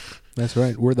 That's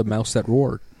right. We're the mouse that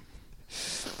roared.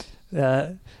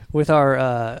 With our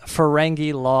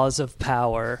Ferengi laws of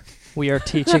power, we are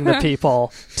teaching the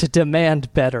people to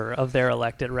demand better of their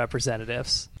elected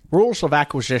representatives. Rules of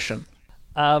acquisition.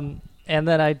 And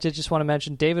then I did just want to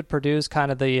mention David Perdue's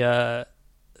kind of the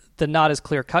not as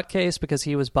clear-cut case because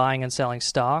he was buying and selling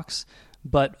stocks.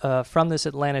 But from this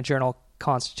Atlanta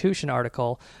Journal-Constitution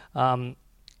article,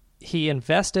 he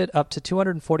invested up to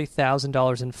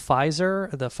 $240,000 in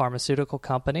Pfizer, the pharmaceutical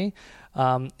company.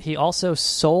 He also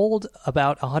sold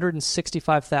about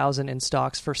 $165,000 in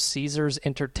stocks for Caesars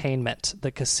Entertainment,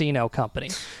 the casino company,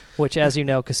 which, as you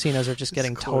know, casinos are just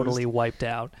getting totally wiped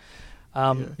out.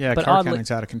 Yeah, but car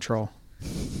counting's out of control.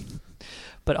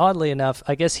 But oddly enough,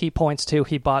 I guess he points to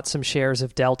he bought some shares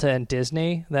of Delta and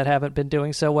Disney that haven't been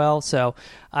doing so well. So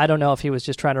I don't know if he was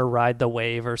just trying to ride the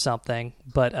wave or something.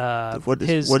 But what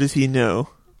does he know?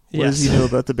 What does he know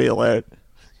about the bailout?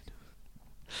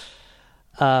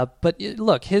 But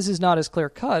look, his is not as clear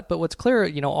cut. But what's clear,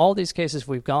 all these cases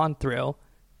we've gone through,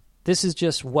 this is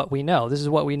just what we know. This is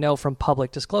what we know from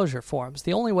public disclosure forums.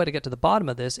 The only way to get to the bottom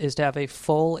of this is to have a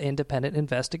full independent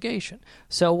investigation.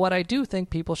 So what I do think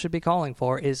people should be calling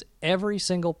for is every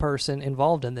single person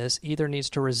involved in this either needs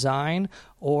to resign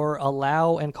or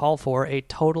allow and call for a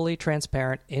totally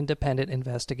transparent, independent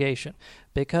investigation.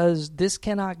 Because this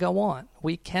cannot go on.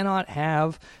 We cannot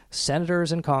have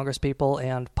senators and congresspeople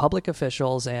and public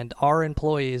officials and our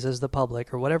employees as the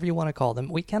public, or whatever you want to call them,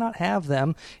 we cannot have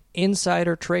them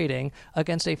insider trading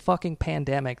against a fucking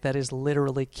pandemic that is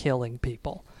literally killing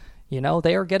people.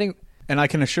 They are getting... And I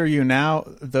can assure you now,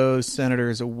 those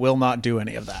senators will not do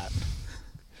any of that.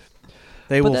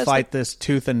 They will fight this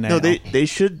tooth and nail. No, they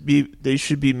should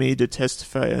be made to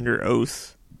testify under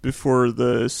oath before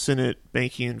the Senate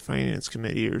Banking and Finance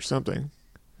Committee or something.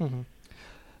 Mm-hmm.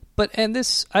 And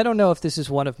this, I don't know if this is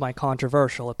one of my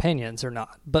controversial opinions or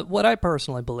not, but what I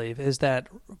personally believe is that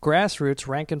grassroots,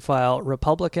 rank-and-file,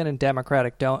 Republican and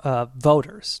Democratic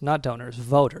voters, not donors,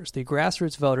 voters, the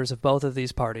grassroots voters of both of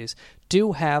these parties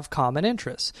do have common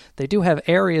interests. They do have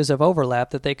areas of overlap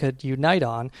that they could unite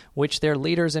on, which their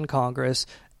leaders in Congress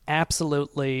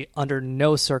absolutely, under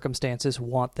no circumstances,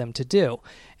 want them to do.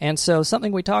 And so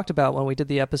something we talked about when we did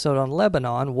the episode on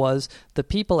Lebanon was the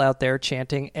people out there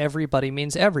chanting, everybody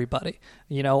means everybody.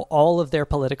 All of their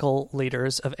political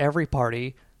leaders of every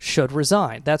party should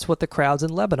resign. That's what the crowds in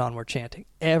Lebanon were chanting.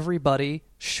 Everybody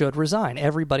should resign.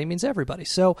 Everybody means everybody.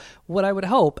 So what I would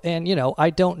hope, and, I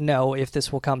don't know if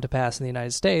this will come to pass in the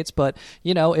United States, but,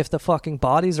 if the fucking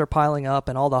bodies are piling up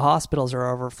and all the hospitals are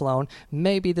overflown,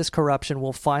 maybe this corruption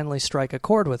will finally strike a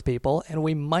chord with people, and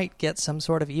we might get some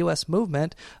sort of U.S.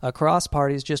 movement across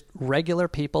parties, just regular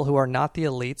people who are not the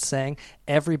elites saying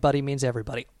everybody means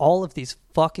everybody. All of these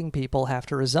fucking people have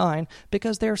to resign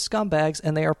because they're scumbags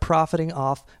and they are profiting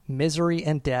off misery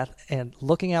and death and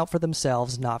looking out for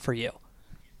themselves, not for you.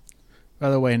 By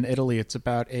the way, in Italy, it's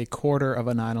about a quarter of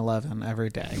a 9/11 every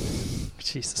day.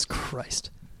 Jesus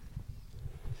Christ.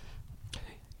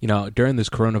 During this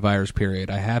coronavirus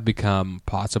period, I have become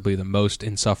possibly the most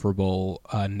insufferable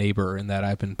neighbor in that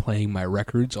I've been playing my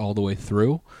records all the way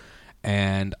through.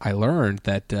 And I learned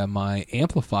that my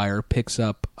amplifier picks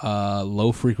up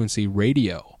low-frequency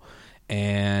radio.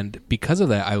 And because of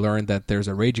that, I learned that there's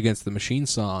a Rage Against the Machine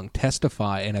song,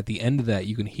 Testify, and at the end of that,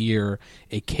 you can hear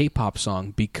a K-pop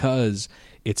song because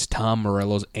it's Tom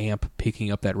Morello's amp picking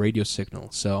up that radio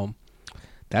signal. So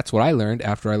that's what I learned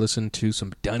after I listened to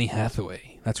some Donny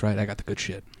Hathaway. That's right, I got the good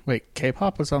shit. Wait,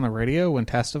 K-pop was on the radio when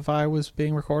Testify was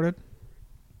being recorded?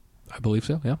 I believe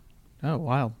so, yeah. Oh,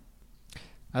 wow.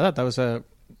 I thought that was a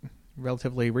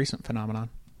relatively recent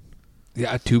phenomenon.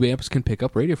 Yeah, tube amps can pick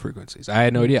up radio frequencies. I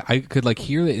had no idea. I could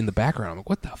hear it in the background. I'm like,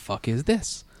 what the fuck is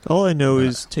this? All I know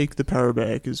is Take the Power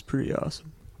Back is pretty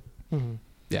awesome. Mm-hmm.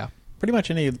 Yeah. Pretty much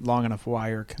any long enough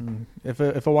wire can... If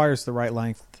a wire's the right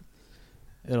length,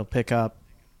 it'll pick up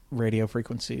radio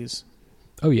frequencies.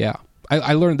 Oh, yeah.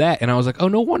 I learned that, and I was like, oh,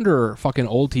 no wonder fucking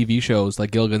old TV shows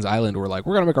like Gilligan's Island were like,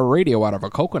 we're going to make a radio out of a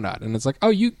coconut. And it's like,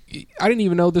 oh, I didn't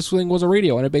even know this thing was a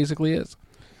radio, and it basically is.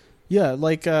 Yeah,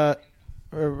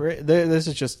 this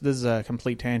is a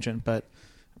complete tangent, but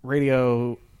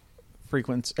radio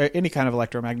frequency, any kind of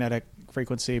electromagnetic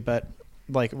frequency, but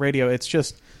like radio, it's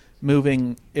just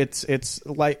moving. It's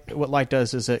light. What light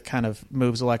does is it kind of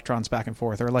moves electrons back and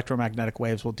forth, or electromagnetic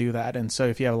waves will do that. And so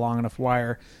if you have a long enough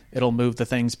wire, it'll move the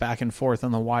things back and forth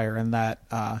on the wire, and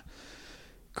that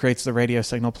creates the radio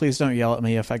signal. Please don't yell at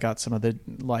me if I got some of the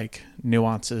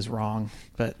nuances wrong,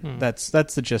 but that's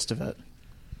the gist of it.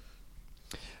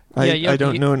 I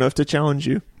don't know enough to challenge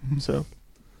you, so.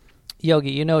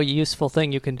 Yogi, a useful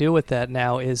thing you can do with that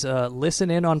now is listen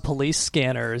in on police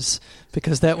scanners,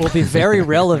 because that will be very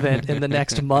relevant in the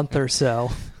next month or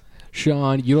so.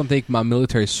 Sean, you don't think my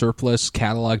military surplus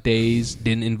catalog days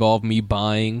didn't involve me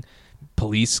buying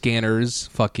police scanners,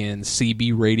 fucking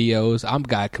CB radios? I've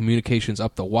got communications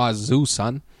up the wazoo,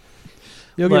 son.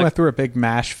 Yogi went through a big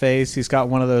MASH phase. He's got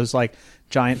one of those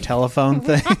giant telephone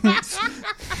things.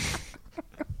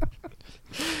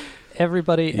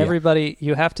 Everybody,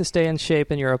 you have to stay in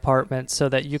shape in your apartment so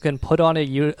that you can put on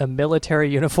a military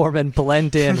uniform and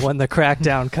blend in when the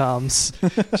crackdown comes.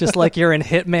 Just like you're in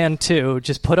Hitman 2,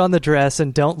 just put on the dress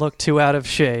and don't look too out of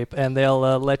shape, and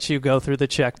they'll let you go through the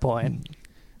checkpoint.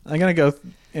 I'm going to go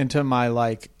into my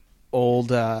like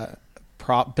old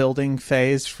prop building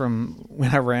phase from when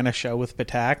I ran a show with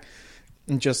Patak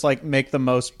and just like make the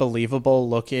most believable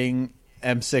looking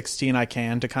M16 I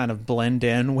can to kind of blend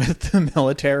in with the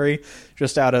military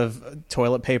just out of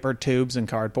toilet paper tubes and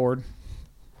cardboard.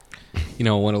 You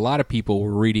know, when a lot of people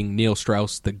were reading Neil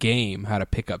Strauss' The Game, How to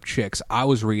Pick Up Chicks, I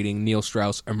was reading Neil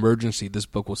Strauss' Emergency, This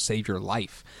Book Will Save Your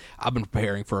Life. I've been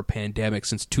preparing for a pandemic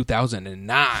since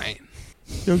 2009.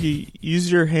 Yogi,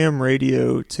 use your ham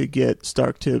radio to get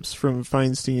stock tips from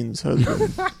Feinstein's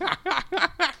husband.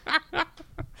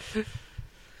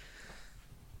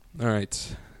 All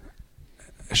right.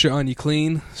 Sean, you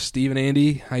clean? Steve and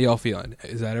Andy, how y'all feeling?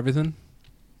 Is that everything?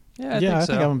 Yeah, I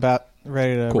think I'm about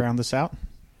ready to Cool. round this out.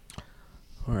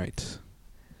 All right.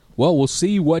 Well, we'll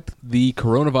see what the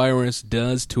coronavirus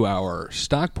does to our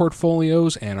stock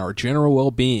portfolios and our general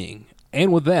well-being.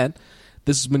 And with that,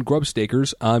 this has been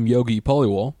Grubstakers. I'm Yogi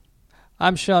Pollywall.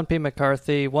 I'm Sean P.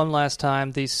 McCarthy. One last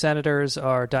time, these senators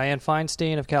are Dianne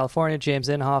Feinstein of California, James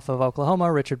Inhofe of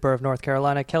Oklahoma, Richard Burr of North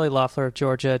Carolina, Kelly Loeffler of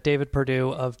Georgia, David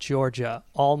Perdue of Georgia.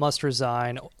 All must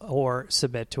resign or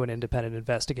submit to an independent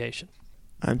investigation.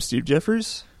 I'm Steve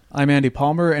Jeffers. I'm Andy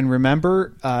Palmer, and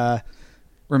remember,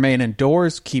 remain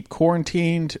indoors, keep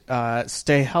quarantined,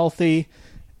 stay healthy,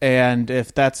 and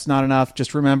if that's not enough,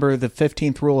 just remember the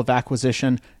 15th rule of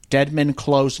acquisition, dead men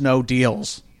close no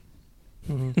deals.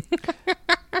 Mm-hmm.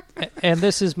 And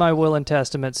this is my will and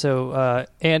testament, so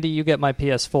Andy, you get my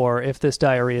PS4 if this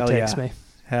diarrhea takes me.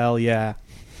 Hell yeah.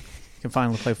 You can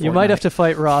finally play Fortnite. You might have to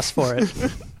fight Ross for it.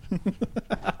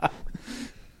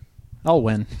 I'll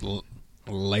win.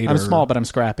 Later. I'm small, but I'm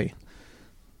scrappy.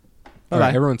 All right,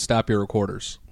 Bye-bye. everyone stop your recorders.